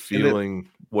environment. You're feeling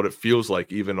what it feels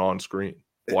like even on screen,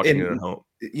 watching it at home.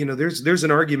 You know, there's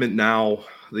an argument now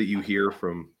that you hear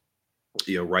from,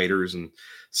 you know, writers and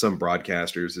some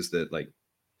broadcasters is that like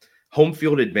home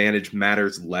field advantage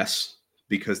matters less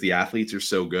because the athletes are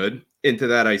so good. And to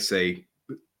that I say,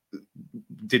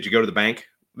 did you go to the bank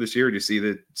this year? Did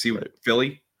you see right.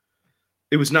 Philly?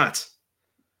 It was nuts.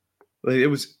 Like, it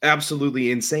was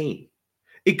absolutely insane.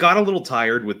 It got a little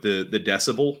tired with the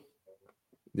decibel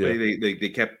Yeah. Like, they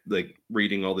kept like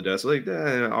reading all the deaths. Like,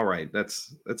 all right,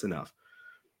 that's enough.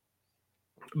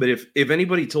 But if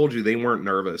anybody told you they weren't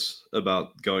nervous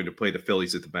about going to play the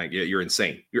Phillies at the bank, yeah, you're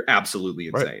insane. You're absolutely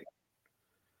insane. Right.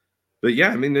 But yeah,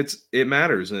 I mean, it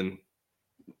matters, and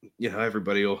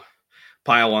everybody will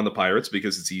pile on the Pirates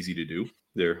because it's easy to do.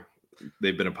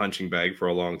 They've been a punching bag for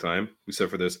a long time,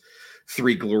 except for those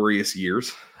 3 glorious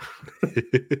years.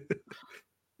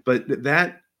 But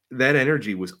that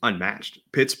energy was unmatched.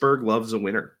 Pittsburgh loves a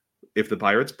winner. If the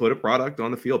Pirates put a product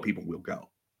on the field, people will go,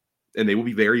 and they will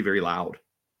be very, very loud,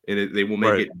 and they will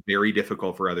make it very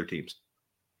difficult for other teams.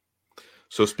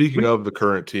 So speaking of the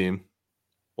current team,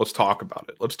 let's talk about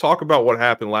it. Let's talk about what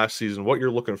happened last season, what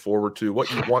you're looking forward to,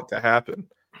 what you want to happen.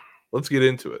 Let's get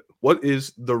into it. What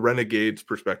is the Renegades'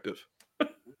 perspective?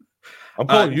 I'm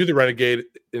calling you the Renegade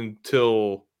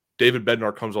until David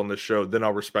Bednar comes on this show. Then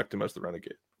I'll respect him as the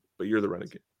Renegade. But you're the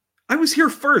Renegade. I was here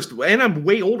first, and I'm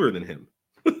way older than him.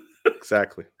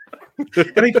 Exactly.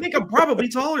 And I think I'm probably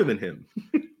taller than him.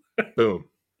 Boom.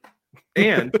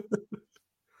 And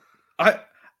I've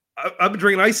been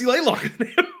drinking icy light longer than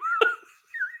him.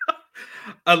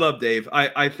 I love Dave.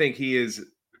 I think he is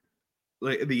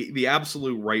like the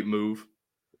absolute right move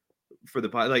for the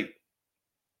like.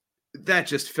 That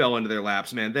just fell into their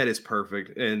laps, man. That is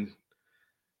perfect. And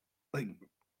like,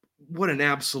 what an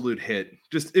absolute hit.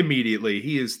 Just immediately.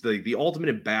 He is the ultimate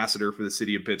ambassador for the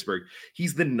city of Pittsburgh.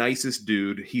 He's the nicest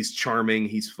dude. He's charming.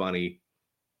 He's funny.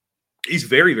 He's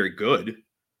very, very good.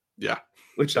 Yeah.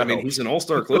 Which, I mean, he's an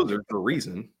all-star closer for a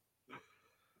reason.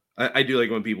 I do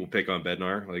like when people pick on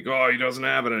Bednar, like, oh, he doesn't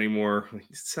have it anymore. Like,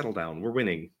 settle down. We're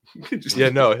winning. He'll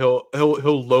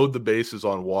load the bases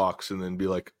on walks and then be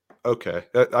like, okay,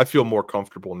 I feel more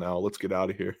comfortable now. Let's get out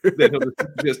of here. Then he'll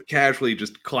just casually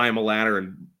just climb a ladder,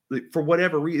 and for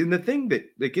whatever reason, the thing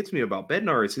that gets me about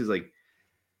Bednar is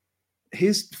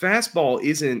his fastball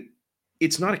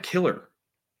it's not a killer.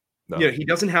 No. He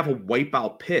doesn't have a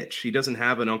wipeout pitch. He doesn't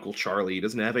have an Uncle Charlie. He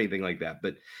doesn't have anything like that.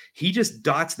 But he just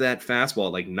dots that fastball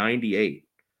at like 98,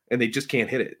 and they just can't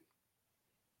hit it.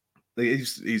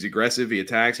 He's aggressive. He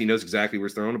attacks. He knows exactly where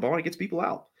he's throwing the ball, and he gets people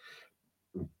out.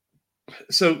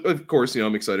 So, of course,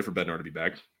 I'm excited for Bednar to be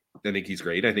back. I think he's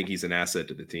great. I think he's an asset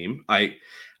to the team. I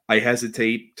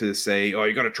hesitate to say, oh,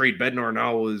 you got to trade Bednar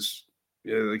now.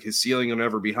 Like his ceiling will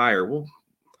never be higher. Well,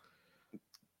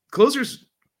 closers.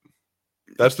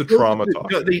 That's the trauma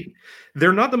talk.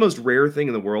 They're not the most rare thing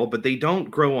in the world, but they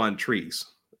don't grow on trees.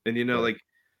 And like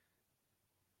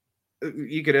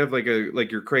you could have like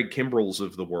your Craig Kimbrells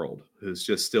of the world, who's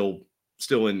just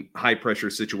still in high pressure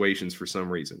situations for some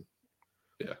reason.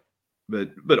 Yeah.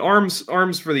 But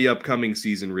arms for the upcoming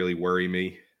season really worry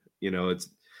me. It's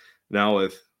now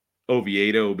with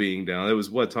Oviedo being down. It was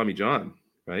Tommy John,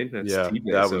 right? That's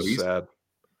that was sad.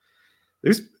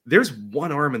 There's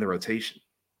one arm in the rotation.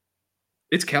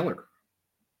 It's Keller.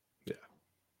 Yeah.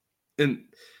 And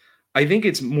I think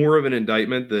it's more of an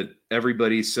indictment that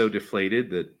everybody's so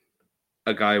deflated that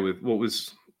a guy with a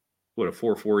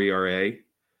 4.4 ERA.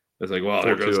 It's like, well,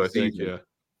 there goes the season. Yeah.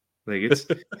 Like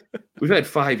we've had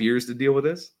 5 years to deal with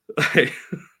this. I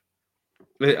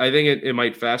think it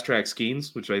might fast track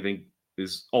Skeens, which I think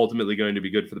is ultimately going to be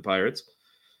good for the Pirates.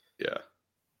 Yeah.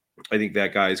 I think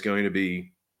that guy is going to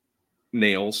be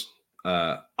nails.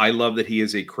 I love that he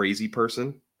is a crazy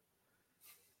person.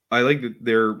 I like that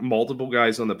there are multiple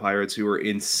guys on the Pirates who are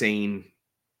insane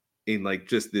in like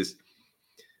just this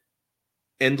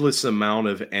endless amount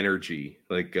of energy,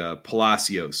 like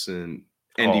Palacios and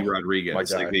Andy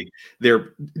Rodriguez. Like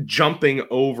they're jumping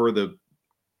over the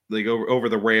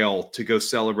rail to go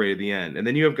celebrate at the end. And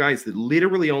then you have guys that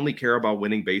literally only care about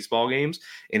winning baseball games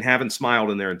and haven't smiled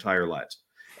in their entire lives.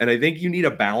 And I think you need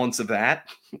a balance of that.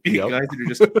 Guys that are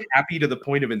just happy to the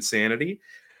point of insanity,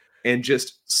 and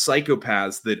just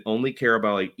psychopaths that only care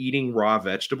about like eating raw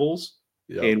vegetables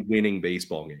and winning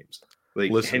baseball games. Like,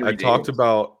 listen, I talked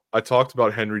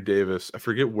about Henry Davis. I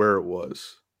forget where it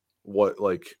was, what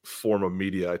like form of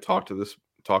media I talked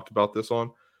about this on,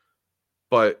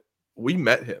 but we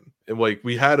met him and like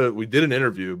we did an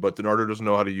interview, but DiNardo doesn't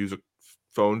know how to use a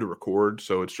phone to record,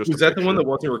 so it's just. Was that the one that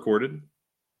wasn't recorded?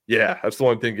 Yeah, that's the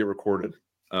one thing get recorded.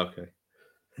 Okay.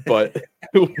 But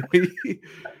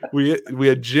we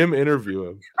had Jim interview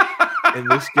him,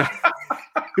 and this guy.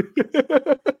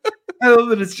 I love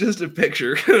that it's just a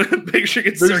picture. Picture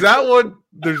gets. There's that one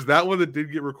that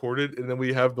did get recorded, and then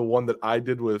we have the one that I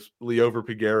did with Leover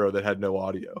Piguero that had no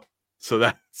audio. So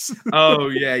that's. Oh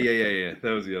yeah.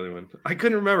 That was the other one. I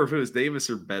couldn't remember if it was Davis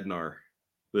or Bednar.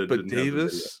 But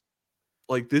Davis,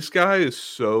 like this guy is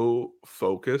so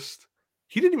focused.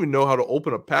 He didn't even know how to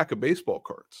open a pack of baseball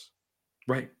cards.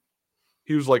 Right.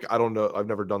 He was like, I don't know. I've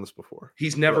never done this before.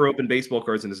 He's never opened baseball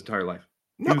cards in his entire life.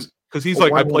 No, because he's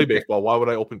like, I play baseball. Why would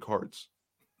I open cards?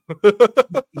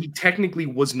 He technically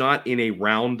was not in a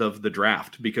round of the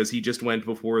draft because he just went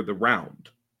before the round.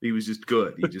 He was just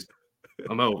good. He just,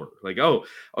 I'm over. Like, oh,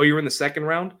 you're in the second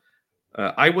round?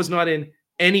 I was not in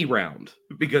any round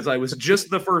because I was just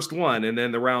the first one, and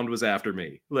then the round was after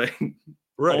me. Like,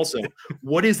 right. Also,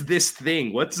 what is this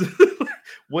thing?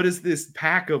 What is this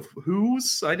pack of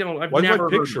who's? I've Why never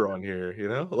is my picture on here, you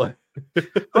know? Like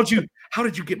how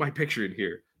did you get my picture in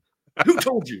here? Who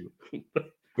told you?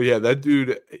 But yeah, that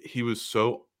dude, he was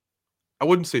so, I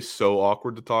wouldn't say so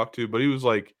awkward to talk to, but he was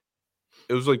like,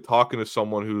 it was like talking to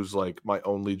someone who's like, my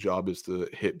only job is to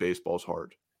hit baseballs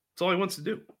hard. That's all he wants to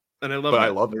do. And I love but that. I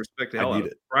love I it. respect the I hell need out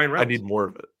of it. Brian Reynolds. I need more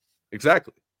of it.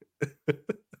 Exactly.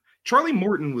 Charlie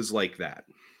Morton was like that.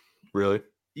 Really?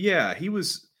 Yeah, he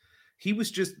was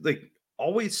just like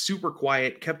always super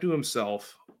quiet, kept to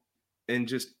himself, and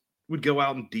just would go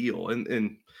out and deal.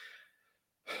 And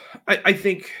I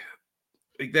think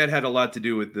like that had a lot to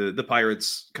do with the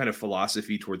Pirates' kind of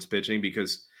philosophy towards pitching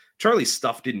because Charlie's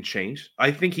stuff didn't change.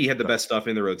 I think he had the best stuff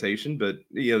in the rotation, but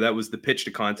that was the pitch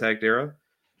to contact era.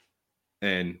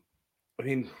 And I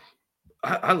mean,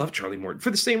 I love Charlie Morton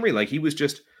for the same reason. Like he was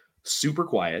just super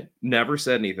quiet, never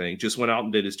said anything, just went out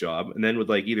and did his job, and then would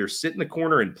like either sit in the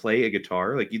corner and play a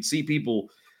guitar. Like you'd see people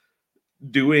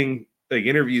doing like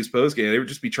interviews post game, they would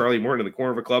just be Charlie Morton in the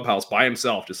corner of a clubhouse by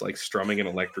himself, just like strumming an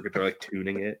electric guitar, like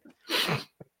tuning it.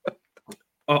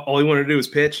 All he wanted to do was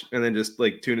pitch and then just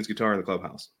like tune his guitar in the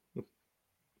clubhouse.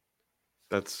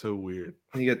 That's so weird.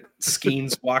 And you got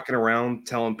Skeens walking around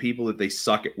telling people that they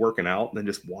suck at working out and then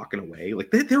just walking away.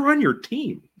 Like they're on your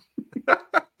team. I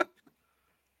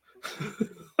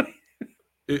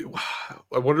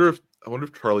wonder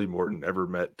if Charlie Morton ever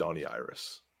met Donnie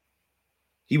Iris.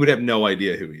 He would have no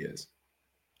idea who he is.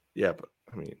 Yeah, but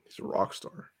I mean, he's a rock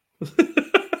star.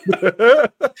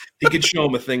 He could show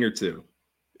him a thing or two.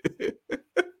 He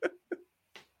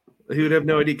would have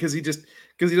no idea because he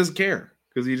doesn't care.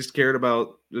 Because he just cared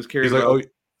about throwing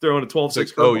a 12-6.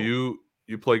 Like, oh, you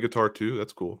play guitar too?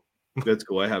 That's cool. That's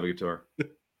cool. I have a guitar.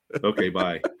 Okay,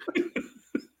 bye.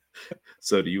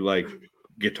 So do you like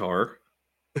guitar?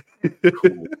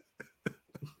 Cool.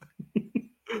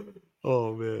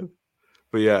 Oh man.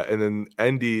 But yeah, and then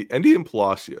Endy and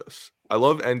Palacios. I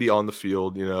love Endy on the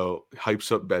field,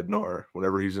 hypes up Bednar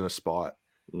whenever he's in a spot.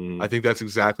 I think that's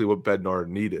exactly what Bednar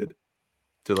needed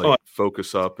to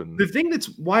focus up. And the thing that's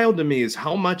wild to me is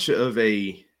how much of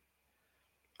a,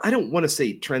 I don't want to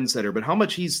say trendsetter, but how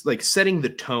much he's like setting the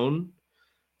tone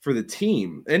for the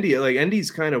team. Endy's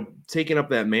kind of taking up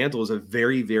that mantle as a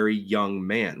very, very young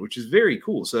man, which is very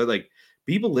cool. So like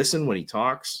people listen when he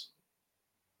talks.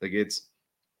 Like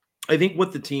I think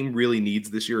what the team really needs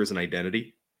this year is an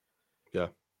identity. Yeah.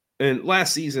 And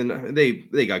last season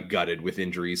they got gutted with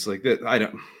injuries like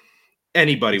that.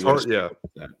 Anybody would have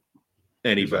that.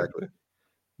 Anybody. Exactly.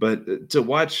 But to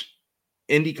watch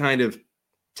Endy kind of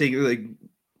take like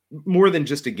more than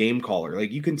just a game caller,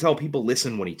 like you can tell people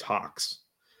listen when he talks,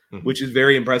 which is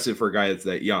very impressive for a guy that's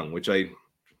that young, which I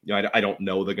don't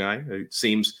know the guy. It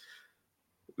seems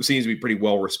to be pretty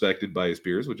well respected by his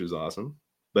peers, which is awesome.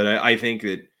 But I think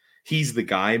that he's the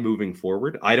guy moving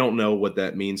forward. I don't know what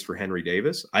that means for Henry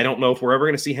Davis. I don't know if we're ever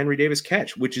going to see Henry Davis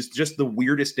catch, which is just the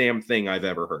weirdest damn thing I've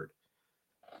ever heard.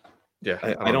 Yeah.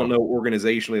 I don't know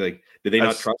organizationally, like, did they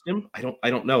not trust him? I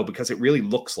don't know because it really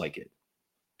looks like it.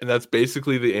 And that's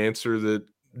basically the answer that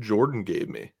Jordan gave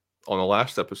me on the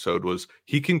last episode was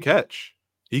he can catch.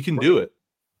 He can do it.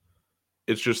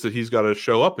 It's just that he's got to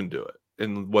show up and do it.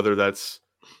 And whether that's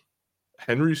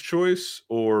Henry's choice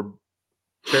or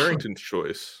Carrington's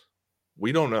choice,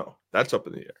 we don't know. That's up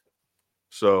in the air.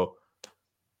 So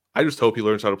I just hope he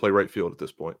learns how to play right field at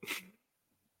this point.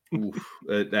 Oof,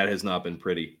 that has not been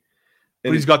pretty.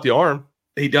 But he's got the arm.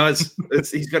 He does.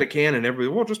 He's got a cannon.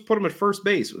 Everybody, well, just put him at first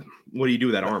base. What do you do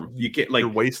with that arm? You can't. Like, you're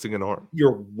wasting an arm.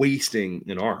 You're wasting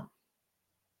an arm.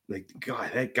 Like, God,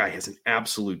 that guy has an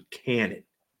absolute cannon.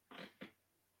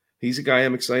 He's a guy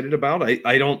I'm excited about.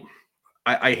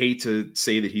 I hate to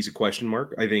say that he's a question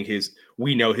mark. I think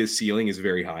we know his ceiling is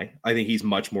very high. I think he's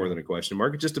much more than a question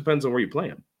mark. It just depends on where you play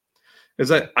him.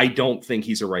 Because I don't think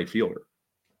he's a right fielder.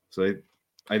 So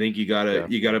I think you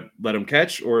gotta let him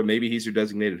catch, or maybe he's your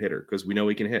designated hitter because we know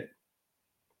he can hit.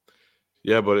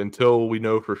 Yeah, but until we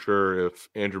know for sure if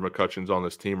Andrew McCutchen's on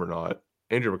this team or not,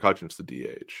 Andrew McCutchen's the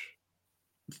DH.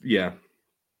 Yeah.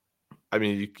 I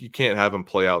mean, you can't have him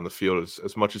play out in the field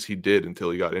as much as he did until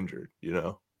he got injured,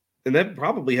 And that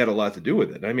probably had a lot to do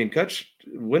with it. I mean,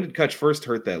 when did Kutch first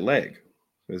hurt that leg?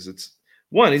 Because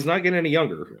one, he's not getting any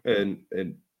younger, and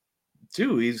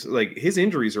two, he's like his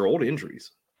injuries are old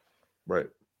injuries. Right.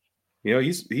 You know,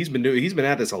 he's been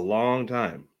at this a long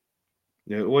time.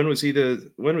 You know, when was he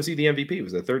the MVP?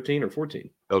 Was that 13 or 14?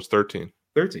 That was 13.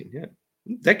 13, yeah.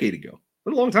 A decade ago.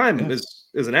 What a long time as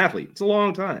an athlete. It's a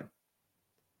long time.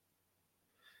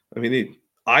 I mean,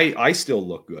 I still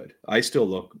look good. I still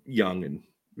look young and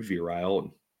virile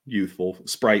and youthful,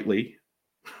 sprightly.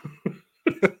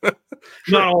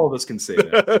 Not all of us can say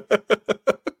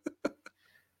that.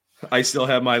 I still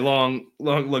have my long,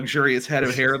 luxurious head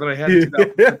of hair that I had in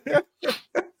 2000.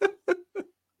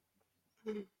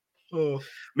 Oh.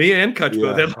 Me and Kutch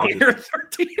both had long hair at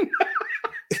 13.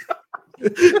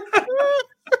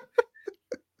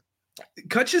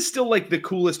 Kutch is still like the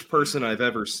coolest person I've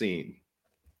ever seen.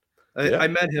 I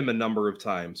met him a number of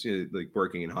times, you know, like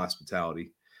working in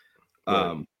hospitality.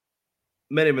 Right.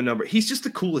 Met him a number. He's just the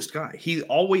coolest guy. He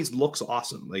always looks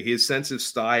awesome. Like his sense of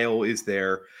style is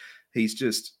there. He's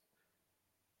just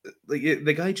like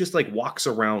the guy just like walks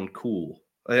around cool.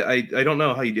 I don't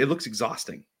know how it looks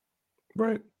exhausting.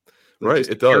 Right. Like, right.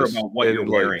 It does. About what you're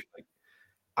wearing.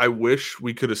 I wish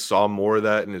we could have saw more of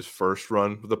that in his first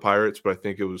run with the Pirates, but I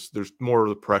think there's more of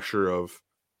the pressure of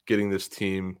getting this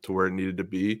team to where it needed to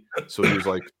be. So he was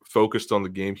like focused on the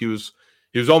game. He was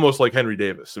almost like Henry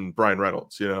Davis and Brian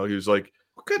Reynolds. You know, he was like,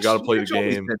 you got to play the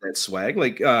game. Had that swag,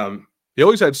 like he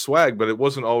always had swag, but it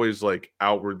wasn't always like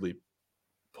outwardly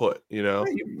put. You know,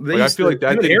 I feel like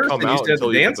that didn't come out until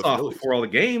he dance off before all the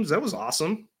games. That was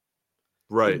awesome.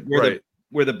 Right,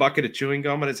 Where the bucket of chewing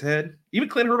gum on his head. Even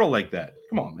Clint Hurdle like that.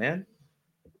 Come on, man.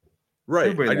 Right.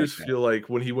 Everybody I just feel like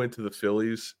when he went to the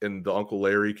Phillies and the Uncle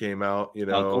Larry came out, you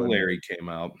know. Uncle Larry came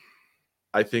out.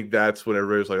 I think that's when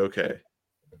everybody was like, okay,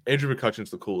 Andrew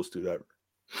McCutchen's the coolest dude ever.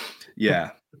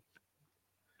 Yeah.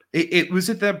 It was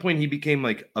at that point he became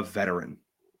like a veteran.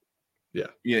 Yeah.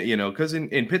 You know, because in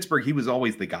Pittsburgh, he was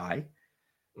always the guy.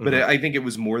 But I think it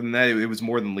was more than that. It was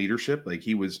more than leadership. Like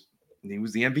he was the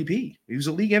MVP. He was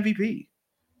a league MVP.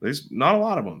 There's not a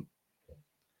lot of them.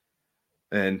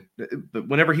 And but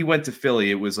whenever he went to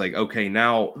Philly, it was like, okay,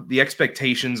 now the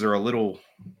expectations are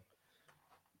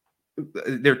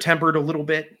they're tempered a little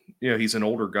bit. You know, he's an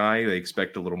older guy. They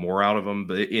expect a little more out of him,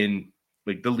 but in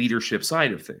like the leadership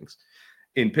side of things.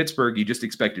 In Pittsburgh, you just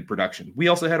expected production. We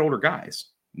also had older guys.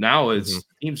 Now the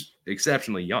team's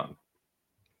exceptionally young.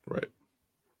 Right.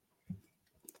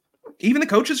 Even the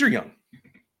coaches are young.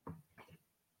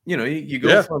 You know, you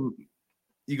go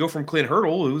from Clint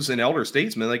Hurdle, who's an elder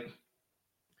statesman, like,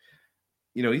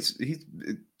 you know,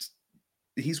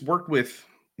 he's worked with,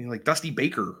 you know, like Dusty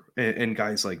Baker and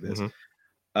guys like this,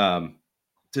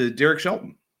 to Derek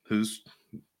Shelton,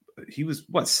 he was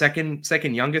what, second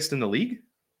youngest in the league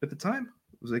at the time.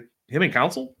 It was like him and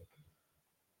Council.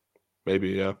 Maybe,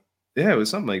 yeah. Yeah, it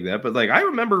was something like that. But like I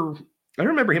remember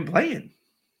him playing.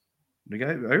 Like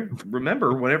I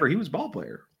remember whenever he was ball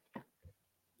player.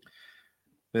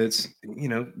 It's, you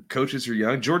know, coaches are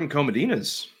young. Jordan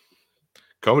Comedina's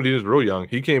real young.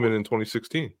 He came in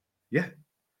 2016. Yeah.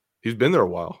 He's been there a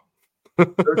while.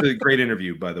 That was a great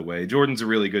interview, by the way. Jordan's a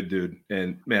really good dude.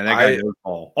 And man, that guy knows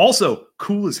ball. Also,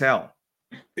 cool as hell.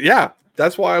 Yeah.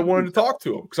 That's why I wanted to talk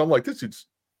to him. Because I'm like, this dude's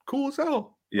cool as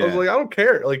hell. Yeah. I was like, I don't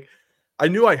care. Like, I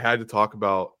knew I had to talk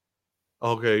about,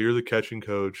 okay, you're the catching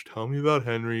coach. Tell me about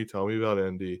Henry. Tell me about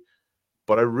Andy.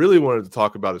 But I really wanted to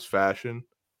talk about his fashion.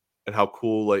 And how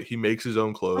cool, like, he makes his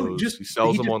own clothes. He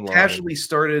sells them online. Casually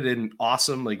started an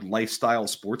awesome, like, lifestyle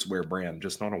sportswear brand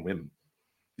just on a whim.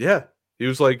 Yeah. He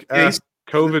was like,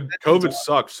 COVID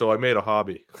sucks, so I made a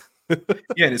hobby.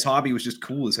 Yeah, and his hobby was just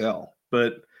cool as hell.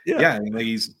 But, yeah, like,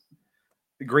 he's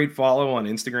a great follow on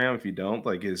Instagram if you don't.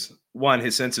 Like, his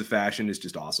sense of fashion is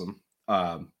just awesome.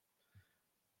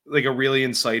 Like, a really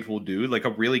insightful dude. Like, a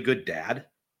really good dad.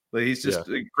 Like, he's just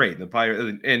great.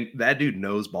 And that dude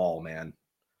knows ball, man.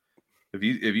 If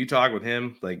you talk with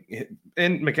him, like,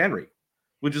 and McHenry,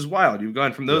 which is wild. You've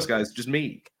gone from those guys to just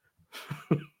me.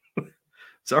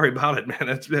 Sorry about it, man.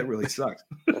 That really sucks.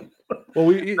 Well,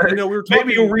 we were talking.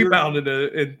 Maybe you'll rebound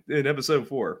in episode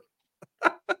 4.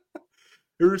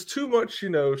 There was too much,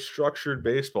 structured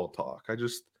baseball talk.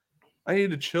 I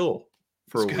need to chill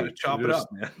for a week. Chop it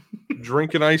up, man.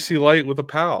 Drink an icy light with a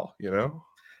pal,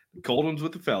 Cold ones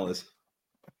with the fellas.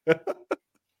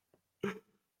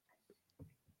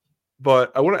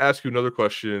 But I want to ask you another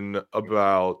question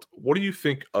about what do you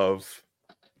think of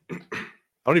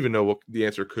I don't even know what the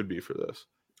answer could be for this.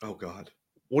 Oh, God.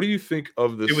 What do you think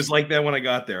of this? It was like that when I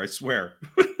got there, I swear.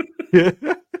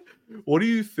 What do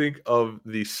you think of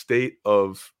the state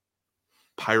of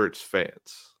Pirates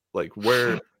fans? Like,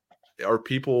 where are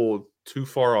people too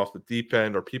far off the deep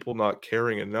end? Are people not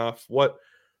caring enough? What?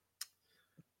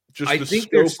 Just the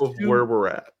scope of where we're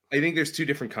at. I think there's two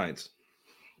different kinds.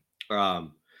 I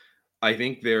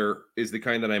think there is the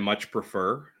kind that I much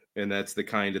prefer, and that's the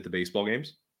kind at the baseball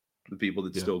games, the people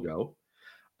that still go.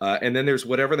 And then there's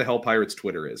whatever the hell Pirates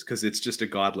Twitter is, because it's just a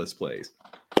godless place.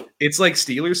 It's like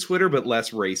Steelers Twitter, but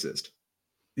less racist.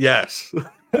 Yes,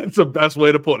 that's the best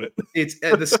way to put it. It's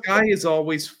the sky is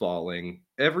always falling.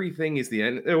 Everything is the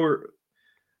end.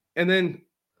 And then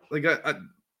like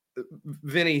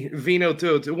Vino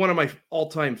to one of my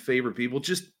all-time favorite people.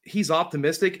 Just he's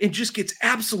optimistic and just gets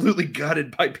absolutely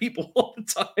gutted by people all the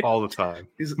time. All the time.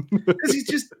 He's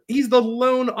the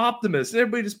lone optimist, and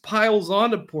everybody just piles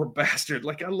on to poor bastard.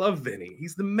 Like I love Vinny.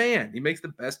 He's the man. He makes the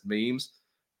best memes.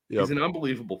 Yep. He's an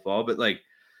unbelievable fall. But like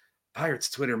Pirates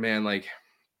Twitter, man, like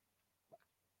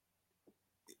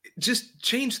just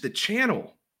change the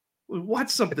channel. Watch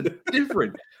something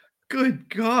different. Good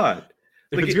God.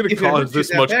 If it's going to cause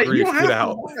this much grief, get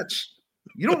out.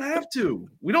 You don't have to.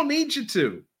 We don't need you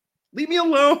to. Leave me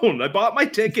alone. I bought my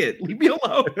ticket. Leave me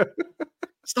alone.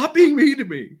 Stop being mean to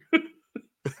me.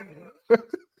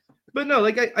 But no,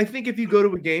 like I think if you go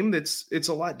to a game, it's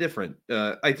a lot different.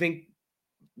 I think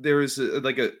there is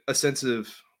a sense of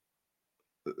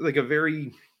like a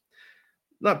very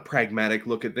not pragmatic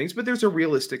look at things, but there's a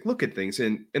realistic look at things.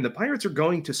 And the Pirates are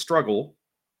going to struggle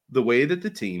the way that the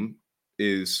team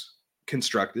is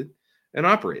constructed and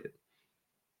operated.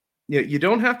 Yeah, you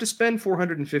don't have to spend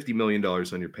 $450 million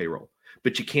on your payroll,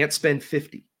 but you can't spend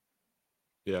 50.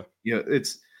 Yeah. Yeah,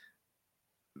 it's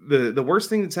the worst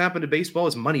thing that's happened to baseball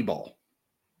is Moneyball.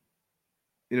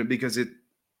 Because it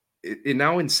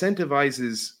now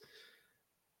incentivizes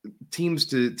teams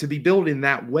to be built in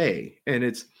that way. And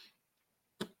it's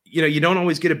you don't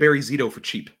always get a Barry Zito for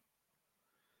cheap.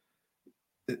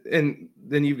 And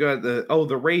then you've got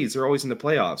the Rays are always in the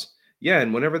playoffs. Yeah,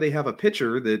 and whenever they have a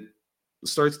pitcher that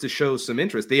starts to show some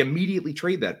interest, they immediately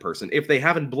trade that person if they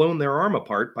haven't blown their arm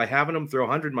apart by having them throw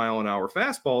 100-mile-an-hour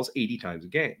fastballs 80 times a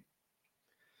game.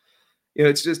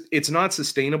 It's not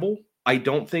sustainable. I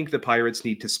don't think the Pirates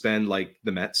need to spend like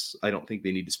the Mets. I don't think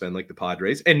they need to spend like the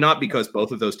Padres, and not because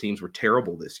both of those teams were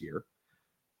terrible this year,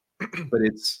 but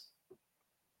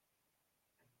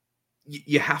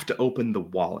you have to open the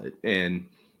wallet. And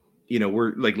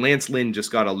we're like Lance Lynn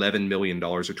just got $11 million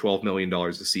or $12 million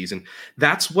a season.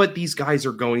 That's what these guys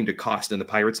are going to cost, and the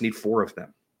Pirates need 4 of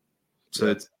them.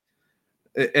 So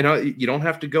you don't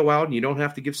have to go out and you don't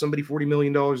have to give somebody $40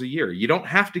 million a year. You don't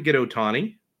have to get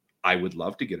Ohtani. I would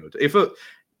love to get Ohtani.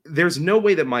 There's no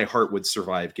way that my heart would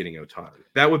survive getting Ohtani.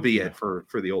 That would be it for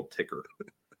the old ticker.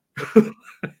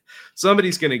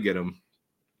 Somebody's going to get him.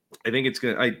 I think it's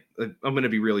going to, I'm going to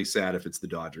be really sad if it's the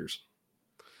Dodgers.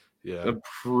 Yeah. I'm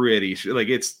pretty sure like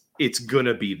it's going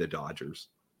to be the Dodgers.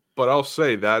 But I'll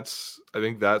say I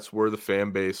think that's where the fan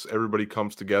base, everybody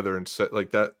comes together and set like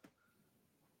that.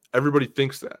 Everybody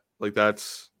thinks that like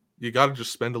you got to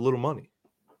just spend a little money.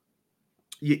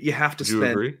 You have to spend.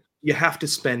 Agree? You have to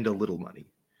spend a little money,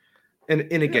 and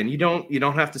again, you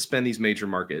don't have to spend these major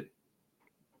market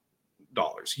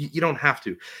dollars. You don't have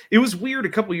to. It was weird a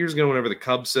couple of years ago whenever the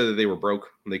Cubs said that they were broke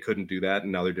and they couldn't do that,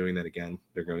 and now they're doing that again.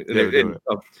 They're going.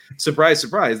 Surprise,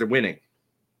 surprise, they're winning.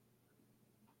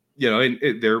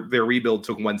 Their rebuild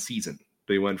took one season.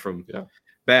 They went from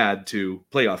bad to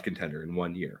playoff contender in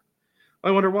 1 year.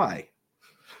 I wonder why.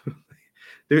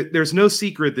 There's no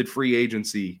secret that free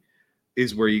agency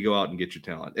is where you go out and get your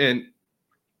talent. And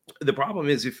the problem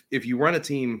is if you run a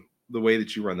team the way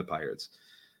that you run the Pirates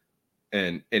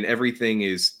and everything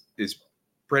is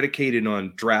predicated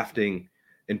on drafting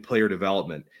and player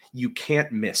development, you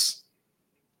can't miss.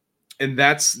 And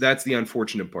that's the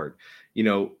unfortunate part.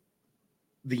 The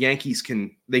Yankees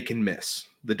can miss.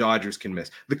 The Dodgers can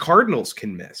miss. The Cardinals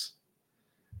can miss.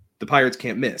 The Pirates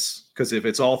can't miss because if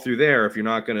it's all through there, if you're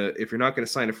not gonna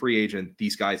sign a free agent,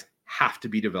 these guys have to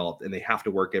be developed and they have to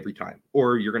work every time,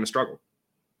 or you're going to struggle.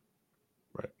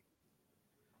 Right.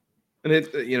 And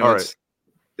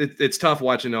it's tough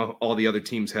watching all the other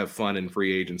teams have fun in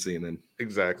free agency, and then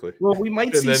exactly. Well, we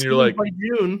might see. And then you're like, by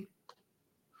June.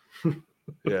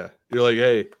 Yeah, you're like,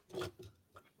 hey,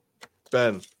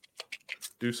 Ben,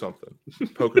 do something.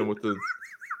 Poking him with the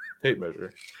tape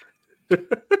measure.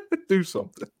 Do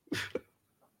something.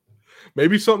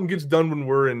 Maybe something gets done when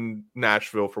we're in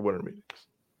Nashville for winter meetings.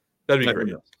 That'd be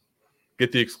great.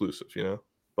 Get the exclusive,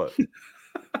 But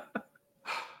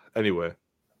anyway,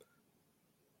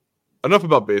 enough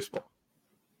about baseball.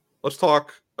 Let's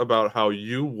talk about how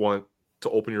you want to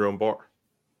open your own bar.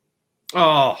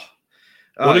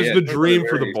 What is the dream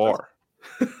for the bar?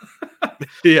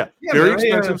 Very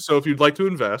expensive. So if you'd like to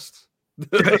invest,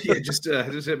 Yeah, just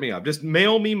hit me up. Just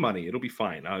mail me money. It'll be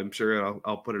fine. I'm sure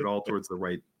I'll put it all towards the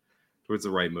right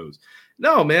moves.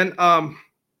 No, man.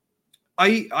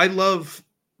 I love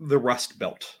the Rust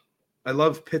Belt. I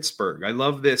love Pittsburgh. I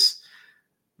love this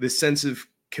sense of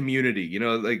community. You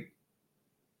know, like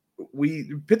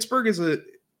Pittsburgh is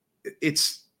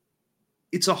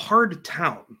it's a hard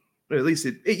town. Or at least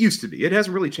it used to be. It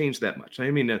hasn't really changed that much.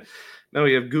 I mean, now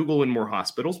we have Google and more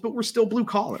hospitals, but we're still blue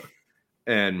collar.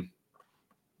 And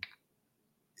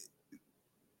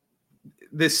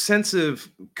this sense of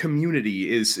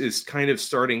community is kind of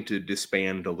starting to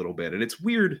disband a little bit. And it's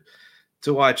weird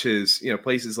to watch as,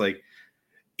 places like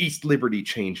East Liberty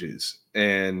changes.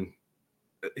 And,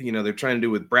 they're trying to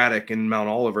do with Braddock and Mount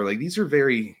Oliver. Like, these are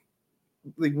very,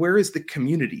 like, where is the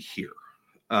community here?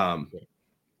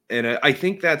 And I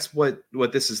think that's what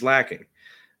this is lacking.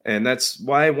 And that's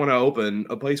why I want to open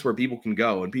a place where people can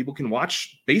go and people can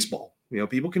watch baseball.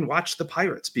 People can watch the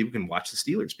Pirates. People can watch the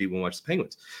Steelers. People can watch the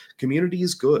Penguins. Community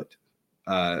is good.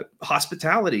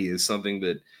 Hospitality is something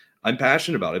that I'm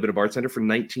passionate about. I've been a bartender for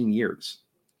 19 years.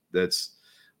 That's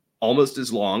almost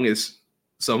as long as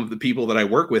some of the people that I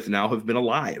work with now have been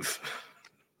alive.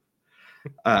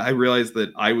 I realized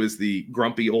that I was the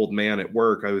grumpy old man at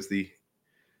work. I was the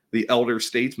elder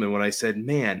statesman when I said,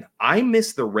 man, I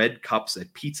miss the red cups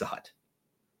at Pizza Hut.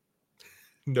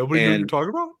 Nobody knew what you're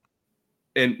talking about?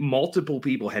 And multiple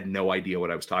people had no idea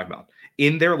what I was talking about.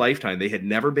 In their lifetime, they had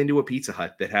never been to a Pizza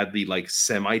Hut that had the like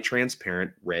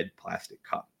semi-transparent red plastic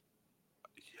cup.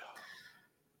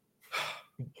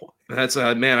 Yeah. That's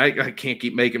man, I can't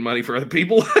keep making money for other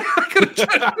people.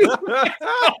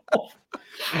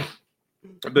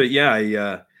 But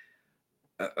yeah,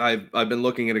 I've been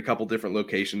looking at a couple different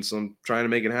locations, so I'm trying to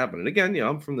make it happen. And again,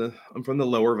 I'm from the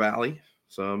lower valley,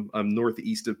 so I'm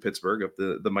northeast of Pittsburgh, up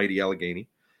the mighty Allegheny.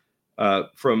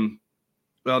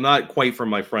 Not quite from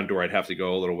my front door. I'd have to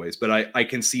go a little ways, but I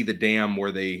can see the dam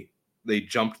where they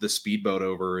jumped the speedboat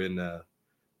over in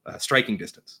striking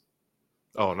distance.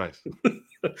 Oh, nice.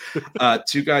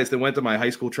 Two guys that went to my high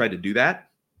school tried to do that.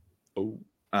 Oh,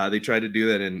 they tried to do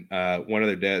that in one of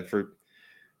their dad for.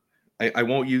 I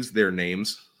won't use their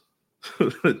names.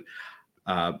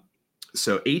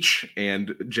 So H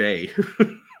and J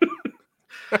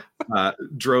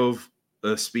drove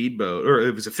a speedboat, or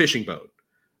it was a fishing boat,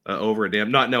 over a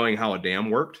dam, not knowing how a dam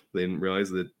worked. They didn't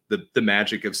realize that the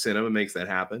magic of cinema makes that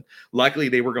happen. Luckily,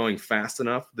 they were going fast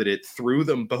enough that it threw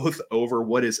them both over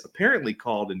what is apparently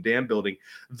called in dam building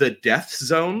the death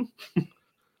zone.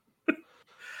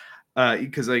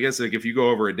 Because I guess like if you go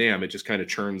over a dam, it just kind of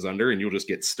churns under and you'll just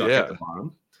get stuck at the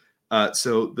bottom.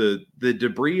 So the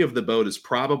debris of the boat is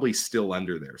probably still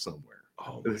under there somewhere.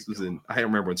 Oh, this was I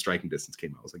remember when striking distance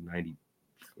came out. It was like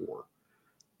 94,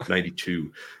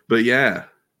 92. But yeah,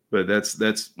 that's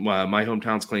my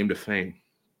hometown's claim to fame.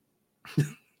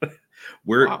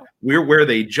 We're where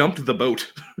they jumped the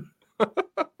boat.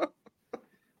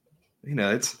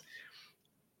 It's.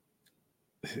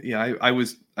 Yeah, I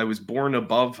was born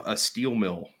above a steel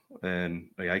mill, and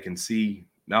I can see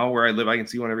now where I live. I can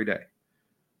see one every day,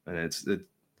 and it's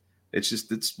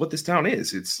what this town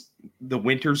is. It's the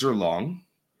winters are long.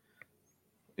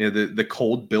 The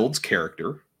cold builds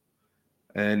character,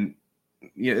 and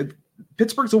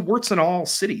Pittsburgh's a warts and all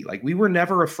city. Like, we were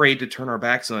never afraid to turn our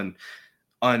backs on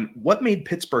what made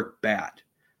Pittsburgh bad,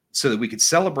 so that we could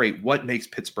celebrate what makes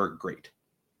Pittsburgh great.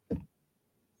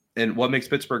 And what makes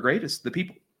Pittsburgh great is the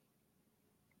people.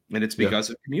 And it's because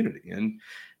of community. And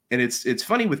it's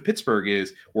funny with Pittsburgh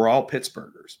is we're all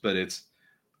Pittsburghers, but it's,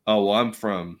 I'm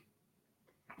from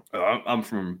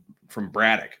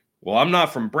Braddock. Well, I'm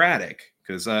not from Braddock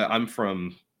because I'm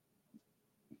from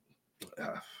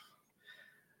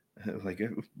like,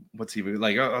 what's even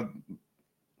like,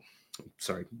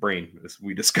 sorry, brain, as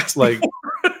we discussed. Like,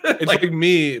 it's like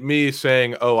me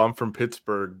saying, oh, I'm from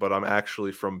Pittsburgh, but I'm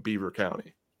actually from Beaver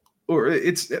County. Or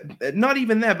it's not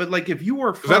even that, but like if you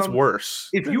were from, that's worse.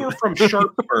 If you were from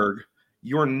Sharpsburg,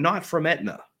 you're not from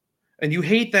Etna, and you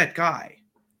hate that guy.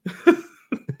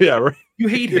 Yeah, right. You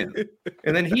hate him,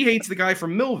 and then he hates the guy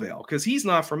from Millvale because he's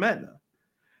not from Etna.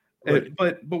 Right.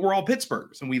 But we're all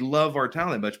Pittsburghers, and we love our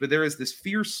town that much. But there is this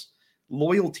fierce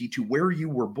loyalty to where you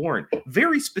were born,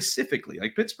 very specifically.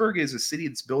 Like, Pittsburgh is a city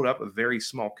that's built up of very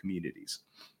small communities,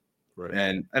 right?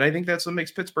 And I think that's what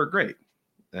makes Pittsburgh great.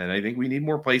 And I think we need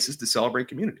more places to celebrate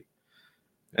community.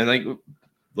 And like,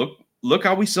 look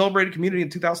how we celebrated community in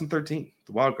 2013,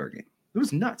 the wild card game. It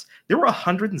was nuts. There were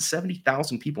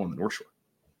 170,000 people on the North Shore.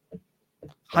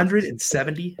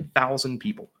 170,000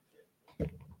 people.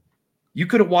 You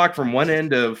could have walked from one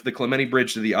end of the Clementi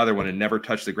Bridge to the other one and never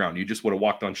touched the ground. You just would have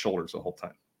walked on shoulders the whole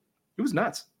time. It was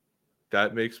nuts.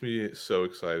 that makes me so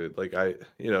excited. Like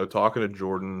talking to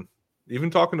Jordan, even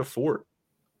talking to Fort,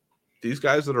 these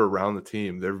guys that are around the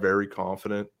team, they're very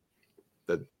confident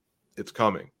that it's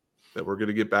coming, that we're going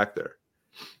to get back there.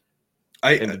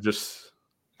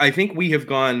 I think we have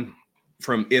gone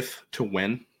from if to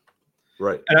when.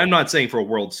 Right. And I'm not saying for a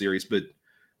World Series, but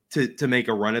to make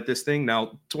a run at this thing.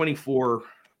 Now, 24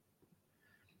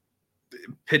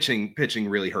 pitching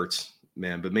really hurts,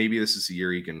 man. But maybe this is the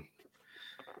year you can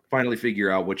finally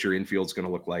figure out what your infield's going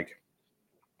to look like.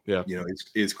 Yeah.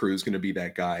 Is Cruz going to be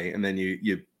that guy? And then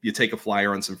you take a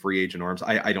flyer on some free agent arms.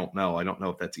 I don't know. I don't know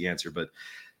if that's the answer, but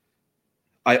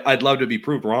I'd love to be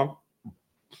proved wrong.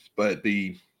 But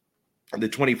the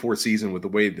 24 season with the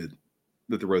way that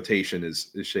the rotation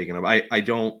is shaking up, I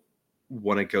don't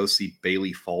want to go see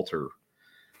Bailey falter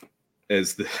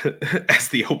as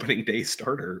the opening day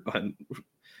starter on.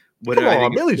 Come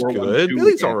on, Bailey's good.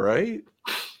 Bailey's all right.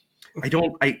 I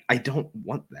don't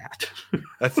want that.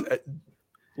 That's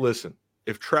listen.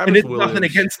 If Travis Williams, nothing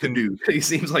against the dude, he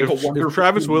seems like a wonderful. If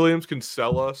Travis Williams can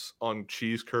sell us on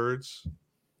cheese curds,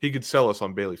 he could sell us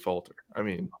on Bailey Falter. I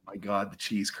mean, oh my God, the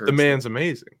cheese curds. The man's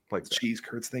amazing. Like the cheese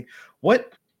curds thing. When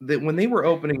they were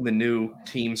opening the new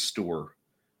team store,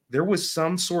 there was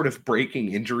some sort of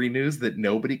breaking injury news that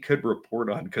nobody could report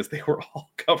on because they were all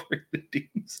covering the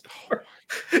team store.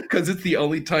 Because it's the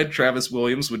only time Travis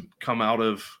Williams would come out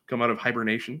of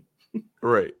hibernation.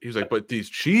 Right. He was like, but these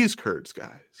cheese curds,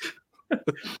 guys.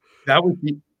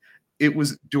 It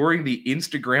was during the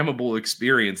Instagrammable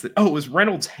experience that it was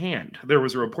Reynolds' hand. There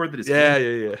was a report that his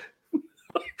hand.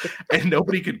 And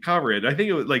nobody could cover it. I think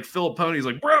it was like Philip Pony's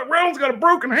like, Reynolds got a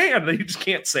broken hand, and he just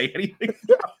can't say anything.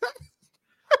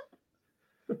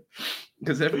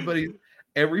 Because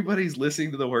everybody's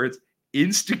listening to the words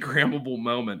Instagrammable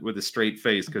moment with a straight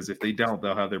face, because if they don't,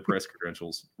 they'll have their press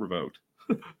credentials revoked.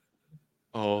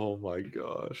 Oh my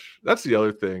gosh. That's the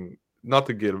other thing. Not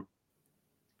to get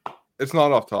it's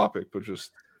not off topic, but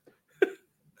just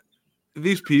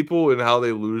these people and how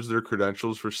they lose their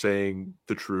credentials for saying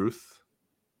the truth.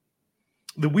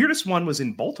 The weirdest one was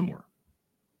in Baltimore.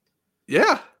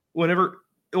 Yeah.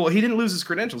 He didn't lose his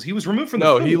credentials. He was removed from the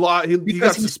No, he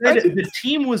got suspended. Said the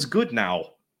team was good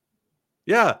now.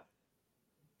 Yeah.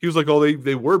 He was like,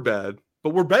 they were bad,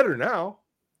 but we're better now.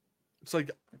 It's like,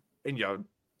 and you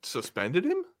suspended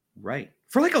him? Right.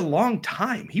 For like a long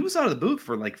time. He was out of the booth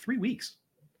for like 3 weeks.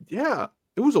 Yeah.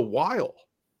 It was a while.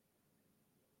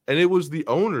 And it was the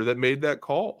owner that made that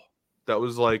call. That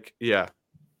was like, yeah,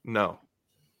 no.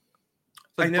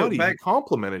 Like, I know. Buddy, he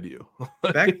complimented you.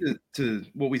 Back to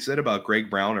what we said about Greg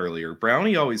Brown earlier.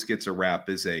 Brownie always gets a rap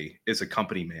as a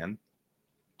company man.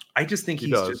 I just think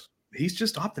he's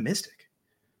just optimistic.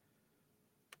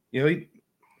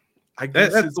 I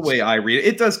guess that's the way I read it.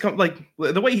 It does come like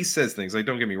the way he says things. Like,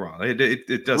 don't get me wrong,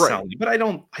 it does sound. But I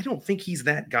don't think he's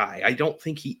that guy. I don't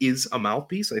think he is a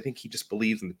mouthpiece. I think he just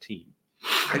believes in the team.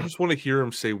 I just want to hear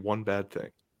him say one bad thing.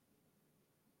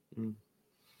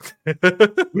 They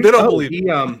don't believe.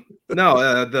 You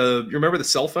remember the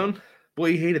cell phone?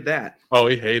 Boy, he hated that. Oh,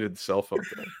 he hated the cell phone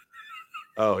thing.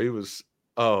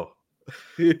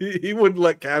 He wouldn't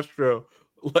let Castro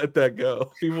let that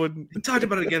go. He wouldn't. He talked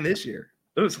about it again this year.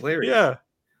 It was hilarious. Yeah.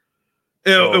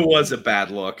 It was a bad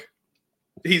look.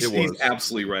 He's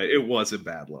absolutely right. It was a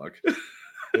bad look.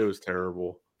 It was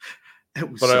terrible.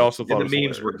 I also thought the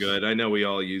memes were good. I know we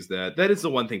all use that. That is the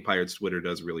one thing Pirates Twitter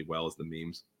does really well is the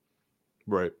memes.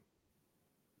 Right.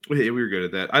 We were good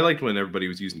at that. I liked when everybody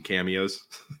was using cameos.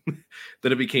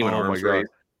 Then it became an arms race.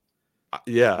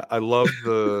 Yeah, I love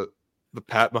the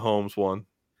Pat Mahomes one.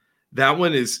 That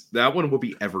one will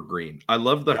be evergreen. I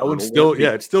love that one still.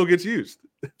 Yeah, it still gets used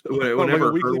whenever on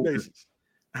a weekly basis.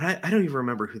 And I don't even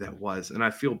remember who that was, and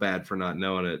I feel bad for not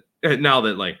knowing it. Now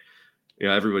that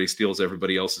everybody steals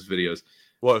everybody else's videos.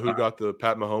 What? Who got the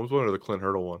Pat Mahomes one or the Clint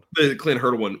Hurdle one? The Clint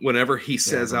Hurdle one. Whenever he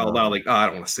says out loud, I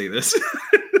don't want to say this,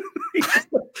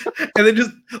 and then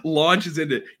just launches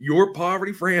into your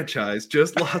poverty franchise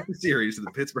just lost the series to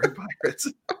the Pittsburgh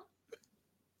Pirates.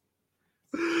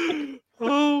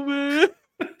 Oh man!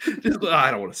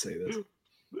 I don't want to say this.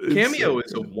 Cameo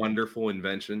is a wonderful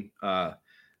invention.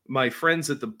 My friends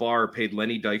at the bar paid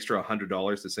Lenny Dykstra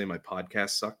 $100 to say my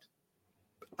podcast sucked.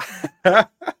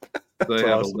 So they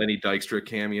have awesome. A Lenny Dykstra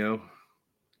cameo.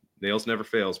 Nails never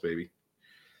fails, baby.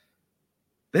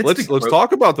 Let's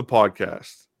talk about the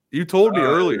podcast. You told me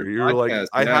earlier. You were like,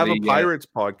 I have a Pirates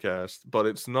podcast, but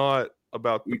it's not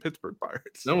about the Pittsburgh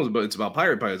Pirates. No, it's about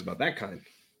Pirates, about that kind.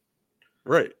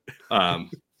 Right.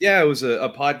 It was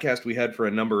a podcast we had for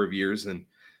a number of years, and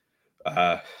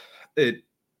it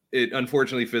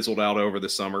unfortunately fizzled out over the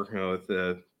summer.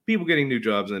 people getting new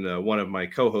jobs, and one of my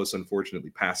co-hosts unfortunately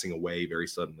passing away very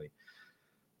suddenly.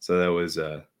 So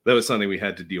that was something we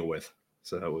had to deal with.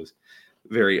 So that was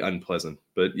very unpleasant.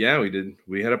 But yeah,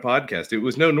 we had a podcast. It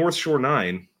was no North Shore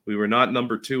 9. We were not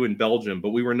number 2 in Belgium, but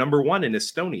we were number 1 in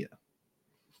Estonia.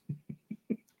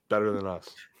 Better than us.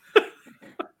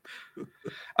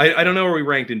 I don't know where we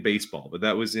ranked in baseball, but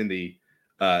that was in the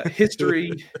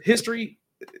history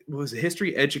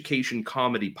education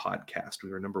comedy podcast. We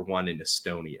were number 1 in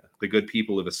Estonia, the good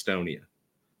people of Estonia,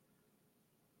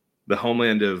 the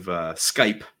homeland of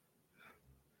Skype.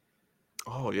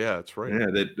 Oh yeah, that's right. Yeah,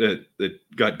 that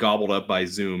got gobbled up by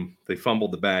Zoom. They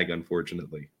fumbled the bag,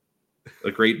 unfortunately.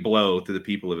 A great blow to the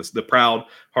people of the proud,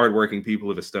 hardworking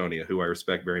people of Estonia, who I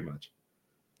respect very much.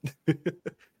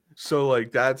 So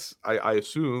like that's I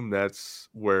assume that's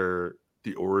where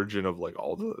the origin of like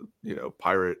all the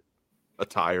pirate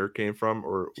attire came from,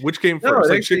 or which came first?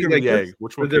 Like actually, chicken or the egg?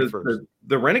 Which one came first?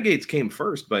 The Renegades came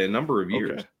first by a number of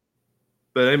years. Okay.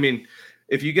 But I mean,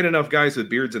 if you get enough guys with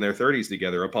beards in their 30s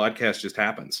together, a podcast just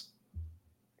happens.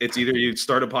 It's either you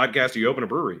start a podcast or you open a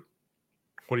brewery.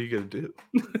 What are you gonna do?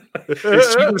 It's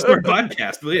cheaper to start a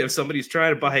podcast. But yeah, if somebody's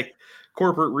trying to buy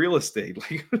corporate real estate,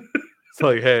 like it's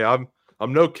like, hey, I'm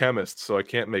no chemist, so I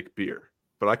can't make beer,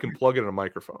 but I can plug it in a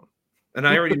microphone. And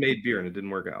I already made beer and it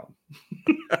didn't work out.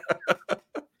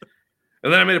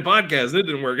 And then I made a podcast and it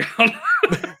didn't work out.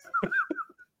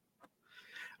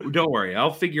 Don't worry,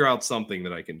 I'll figure out something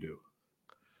that I can do.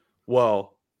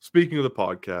 Well, speaking of the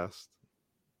podcast,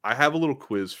 I have a little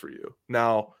quiz for you.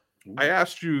 Now, I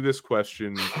asked you this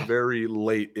question very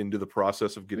late into the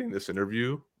process of getting this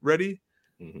interview ready.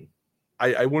 Mm-hmm.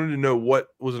 I wanted to know what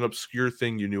was an obscure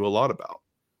thing you knew a lot about.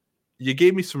 You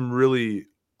gave me some really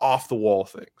off-the-wall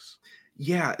things.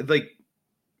 Yeah, like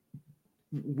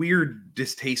weird,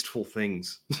 distasteful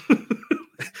things.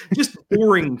 Just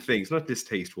boring things, not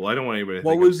distasteful. I don't want anybody to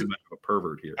think I'm too much of a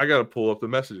pervert here. I got to pull up the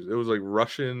messages. It was like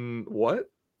Russian what?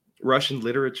 Russian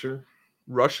literature.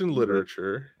 Russian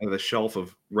literature. The shelf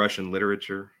of Russian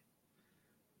literature.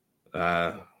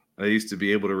 I used to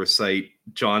be able to recite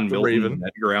John Milton and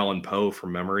Edgar Allan Poe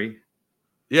from memory.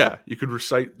 Yeah, you could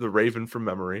recite The Raven from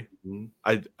memory. Mm-hmm.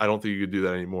 I don't think you could do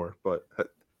that anymore, but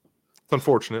it's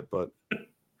unfortunate, but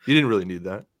you didn't really need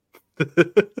that.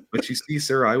 But you see,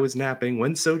 sir, I was napping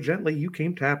when so gently you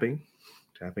came tapping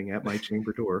at my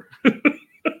chamber door.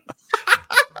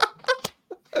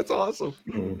 That's awesome.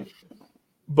 Mm-hmm.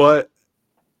 But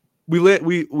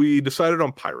we decided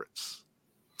on pirates.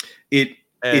 It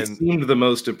seemed the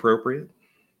most appropriate.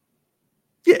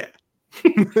 Yeah.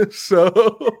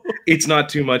 So it's not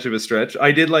too much of a stretch.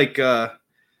 I did like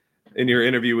in your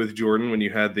interview with Jordan when you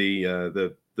had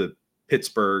the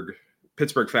Pittsburgh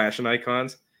fashion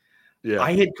icons. Yeah,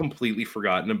 I had completely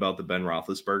forgotten about the Ben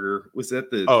Roethlisberger. Was that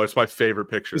the? Oh, it's my favorite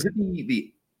picture. Was it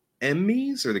the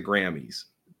Emmys or the Grammys?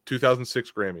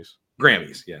 2006 Grammys.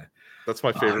 Grammys, yeah. That's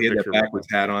my favorite he had picture. That backwards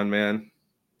hat on, man,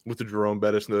 with the Jerome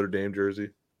Bettis Notre Dame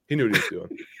jersey. He knew what he was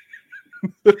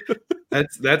doing.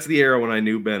 That's the era when I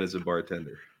knew Ben as a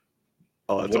bartender.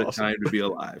 Oh, that's what awesome. A time to be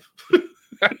alive.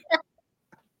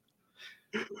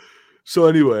 So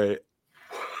anyway,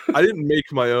 I didn't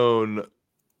make my own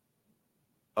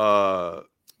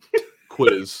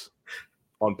quiz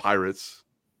on pirates.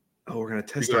 Oh, we're gonna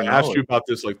test. I asked you about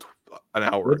this like an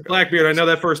hour ago. Blackbeard, I know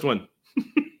that first one.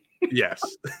 Yes.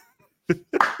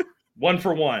 1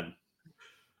 for 1.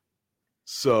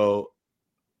 So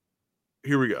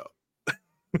here we go.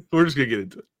 We're just gonna get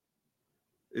into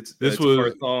it. This was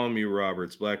Bartholomew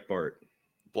Roberts, Black Bart.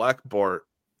 Black Bart.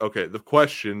 Okay, the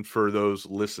question for those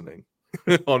listening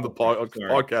on the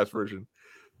podcast version.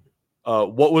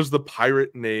 What was the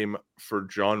pirate name for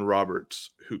John Roberts,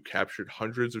 who captured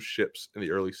hundreds of ships in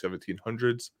the early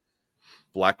 1700s?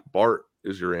 Black Bart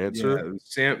is your answer.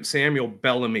 Yeah, Samuel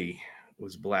Bellamy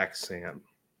was Black Sam.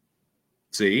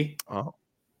 See? Oh,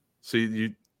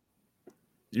 see,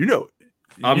 you know,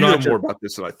 I'm you not know more about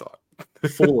this than I thought.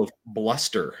 Full of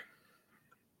bluster.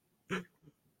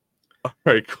 All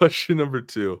right, question number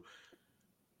 2.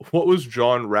 What was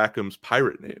John Rackham's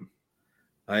pirate name?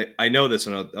 I know this,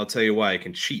 and I'll tell you why I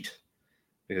can cheat.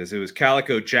 Because it was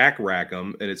Calico Jack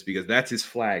Rackham, and it's because that's his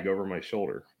flag over my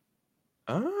shoulder.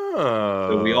 Oh.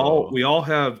 So we all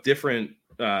have different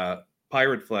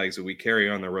pirate flags that we carry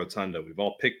on the rotunda. We've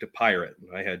all picked a pirate,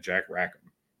 and I had Jack Rackham.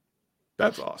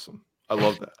 That's awesome. I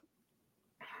love that.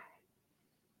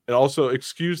 And also,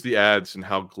 excuse the ads and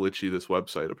how glitchy this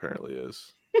website apparently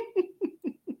is.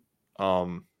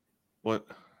 What?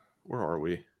 Where are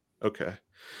we? Okay.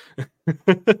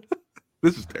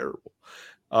 This is terrible.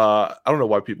 I don't know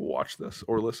why people watch this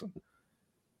or listen.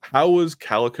 How was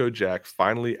Calico Jack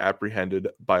finally apprehended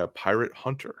by a pirate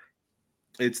hunter?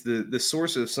 It's the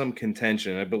source of some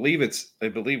contention. I believe we're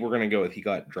going to go with he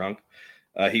got drunk.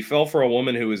 He fell for a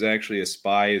woman who was actually a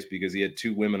spy, is because he had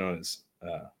 2 women on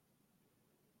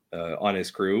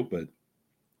his crew. But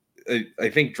I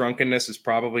think drunkenness is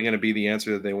probably going to be the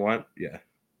answer that they want. Yeah.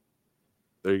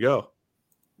 There you go.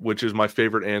 Which is my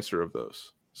favorite answer of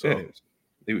those. So yeah,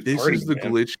 it was this partying, is the man.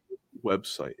 glitch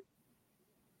website.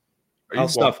 How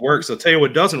stuff works. I'll tell you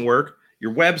what doesn't work.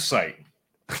 Your website.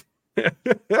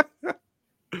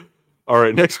 All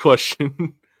right, next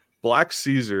question. Black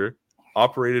Caesar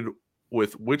operated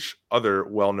with which other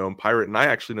well-known pirate? And I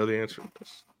actually know the answer to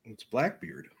this. It's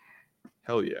Blackbeard.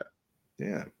 Hell yeah.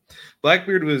 Yeah.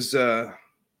 Blackbeard was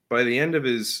by the end of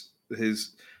his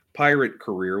pirate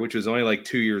career, which was only like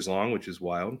 2 years long, which is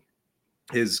wild.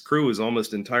 His crew was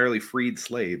almost entirely freed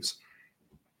slaves.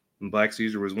 And Black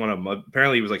Caesar was one of them.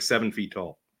 Apparently he was like 7 feet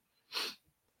tall.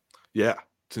 Yeah,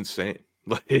 it's insane.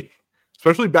 Like,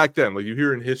 especially back then, like you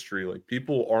hear in history, like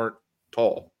people aren't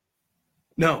tall.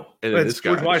 No. And this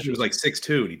George Washington was like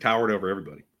 6'2", and he towered over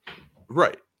everybody.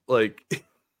 Right. Like,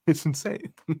 it's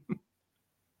insane.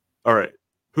 All right.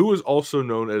 Who was also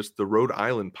known as the Rhode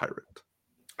Island Pirate?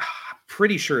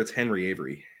 Pretty sure it's Henry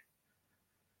Avery.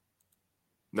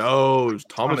 No, it was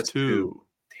Thomas Tew.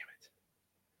 Damn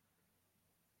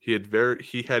it.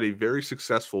 He had a very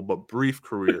successful but brief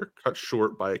career cut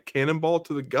short by a cannonball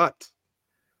to the gut.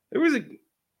 There was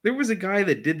a guy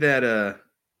that did that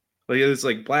like it was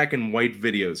like black and white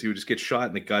videos. He would just get shot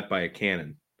in the gut by a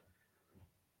cannon.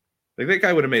 Like that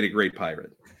guy would have made a great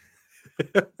pirate.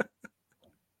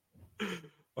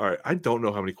 All right, I don't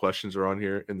know how many questions are on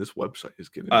here, and this website is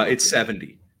getting. It's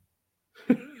 70.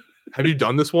 Have you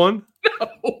done this one?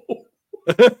 No.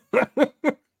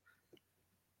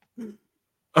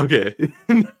 Okay,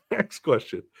 next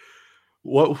question.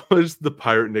 What was the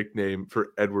pirate nickname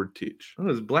for Edward Teach? Oh, it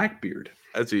was Blackbeard.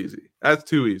 That's easy. That's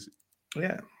too easy.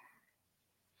 Yeah.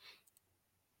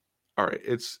 All right,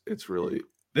 it's really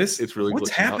what's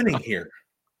happening here?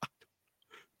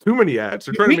 Too many ads.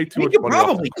 They're trying to make too much money.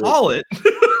 Probably call it.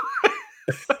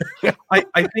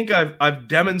 I think I've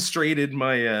demonstrated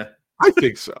my. I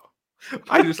think so.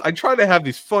 I try to have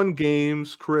these fun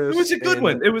games, Chris. It was a good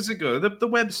one. It was a good. The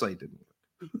website didn't work.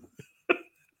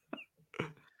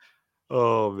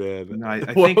 Oh man,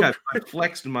 I think I've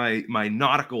flexed my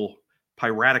nautical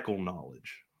piratical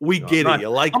knowledge. We get it. You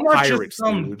like pirates, just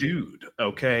some dude.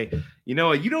 Okay, you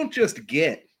know you don't just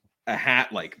get a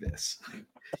hat like this.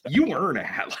 You earn a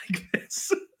hat like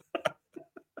this.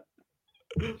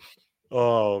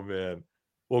 Oh man.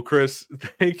 Well, Chris,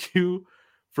 thank you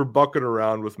for bucking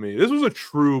around with me. This was a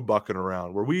true bucking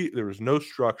around where there was no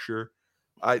structure.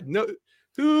 I know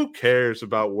who cares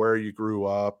about where you grew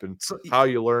up and how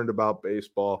you learned about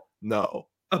baseball. No,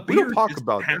 we don't talk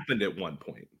about happened at one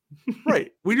point.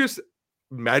 Right. We just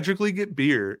magically get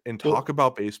beer and talk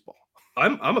about baseball.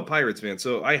 I'm a Pirates fan,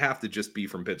 so I have to just be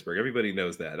from Pittsburgh. Everybody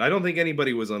knows that. I don't think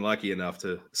anybody was unlucky enough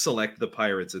to select the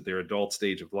Pirates at their adult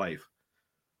stage of life.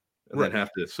 And then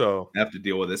have to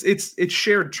deal with this. It's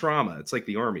shared trauma. It's like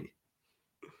the Army.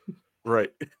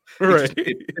 Right. Right.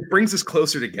 It brings us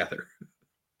closer together.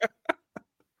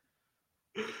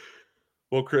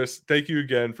 Well, Chris, thank you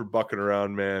again for bucking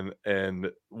around, man.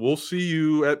 And we'll see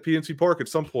you at PNC Park at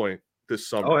some point this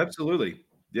summer. Oh, absolutely.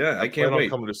 Yeah, I can't wait. I'm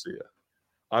coming to see you.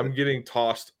 I'm getting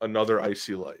tossed another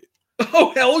icy light.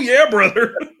 Oh, hell yeah,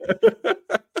 brother.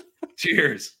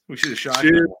 Cheers. We should have shot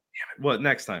him. Well,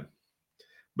 next time.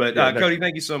 But Cody,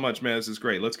 thank you so much, man. This is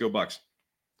great. Let's go Bucks.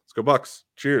 Let's go Bucks.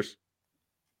 Cheers.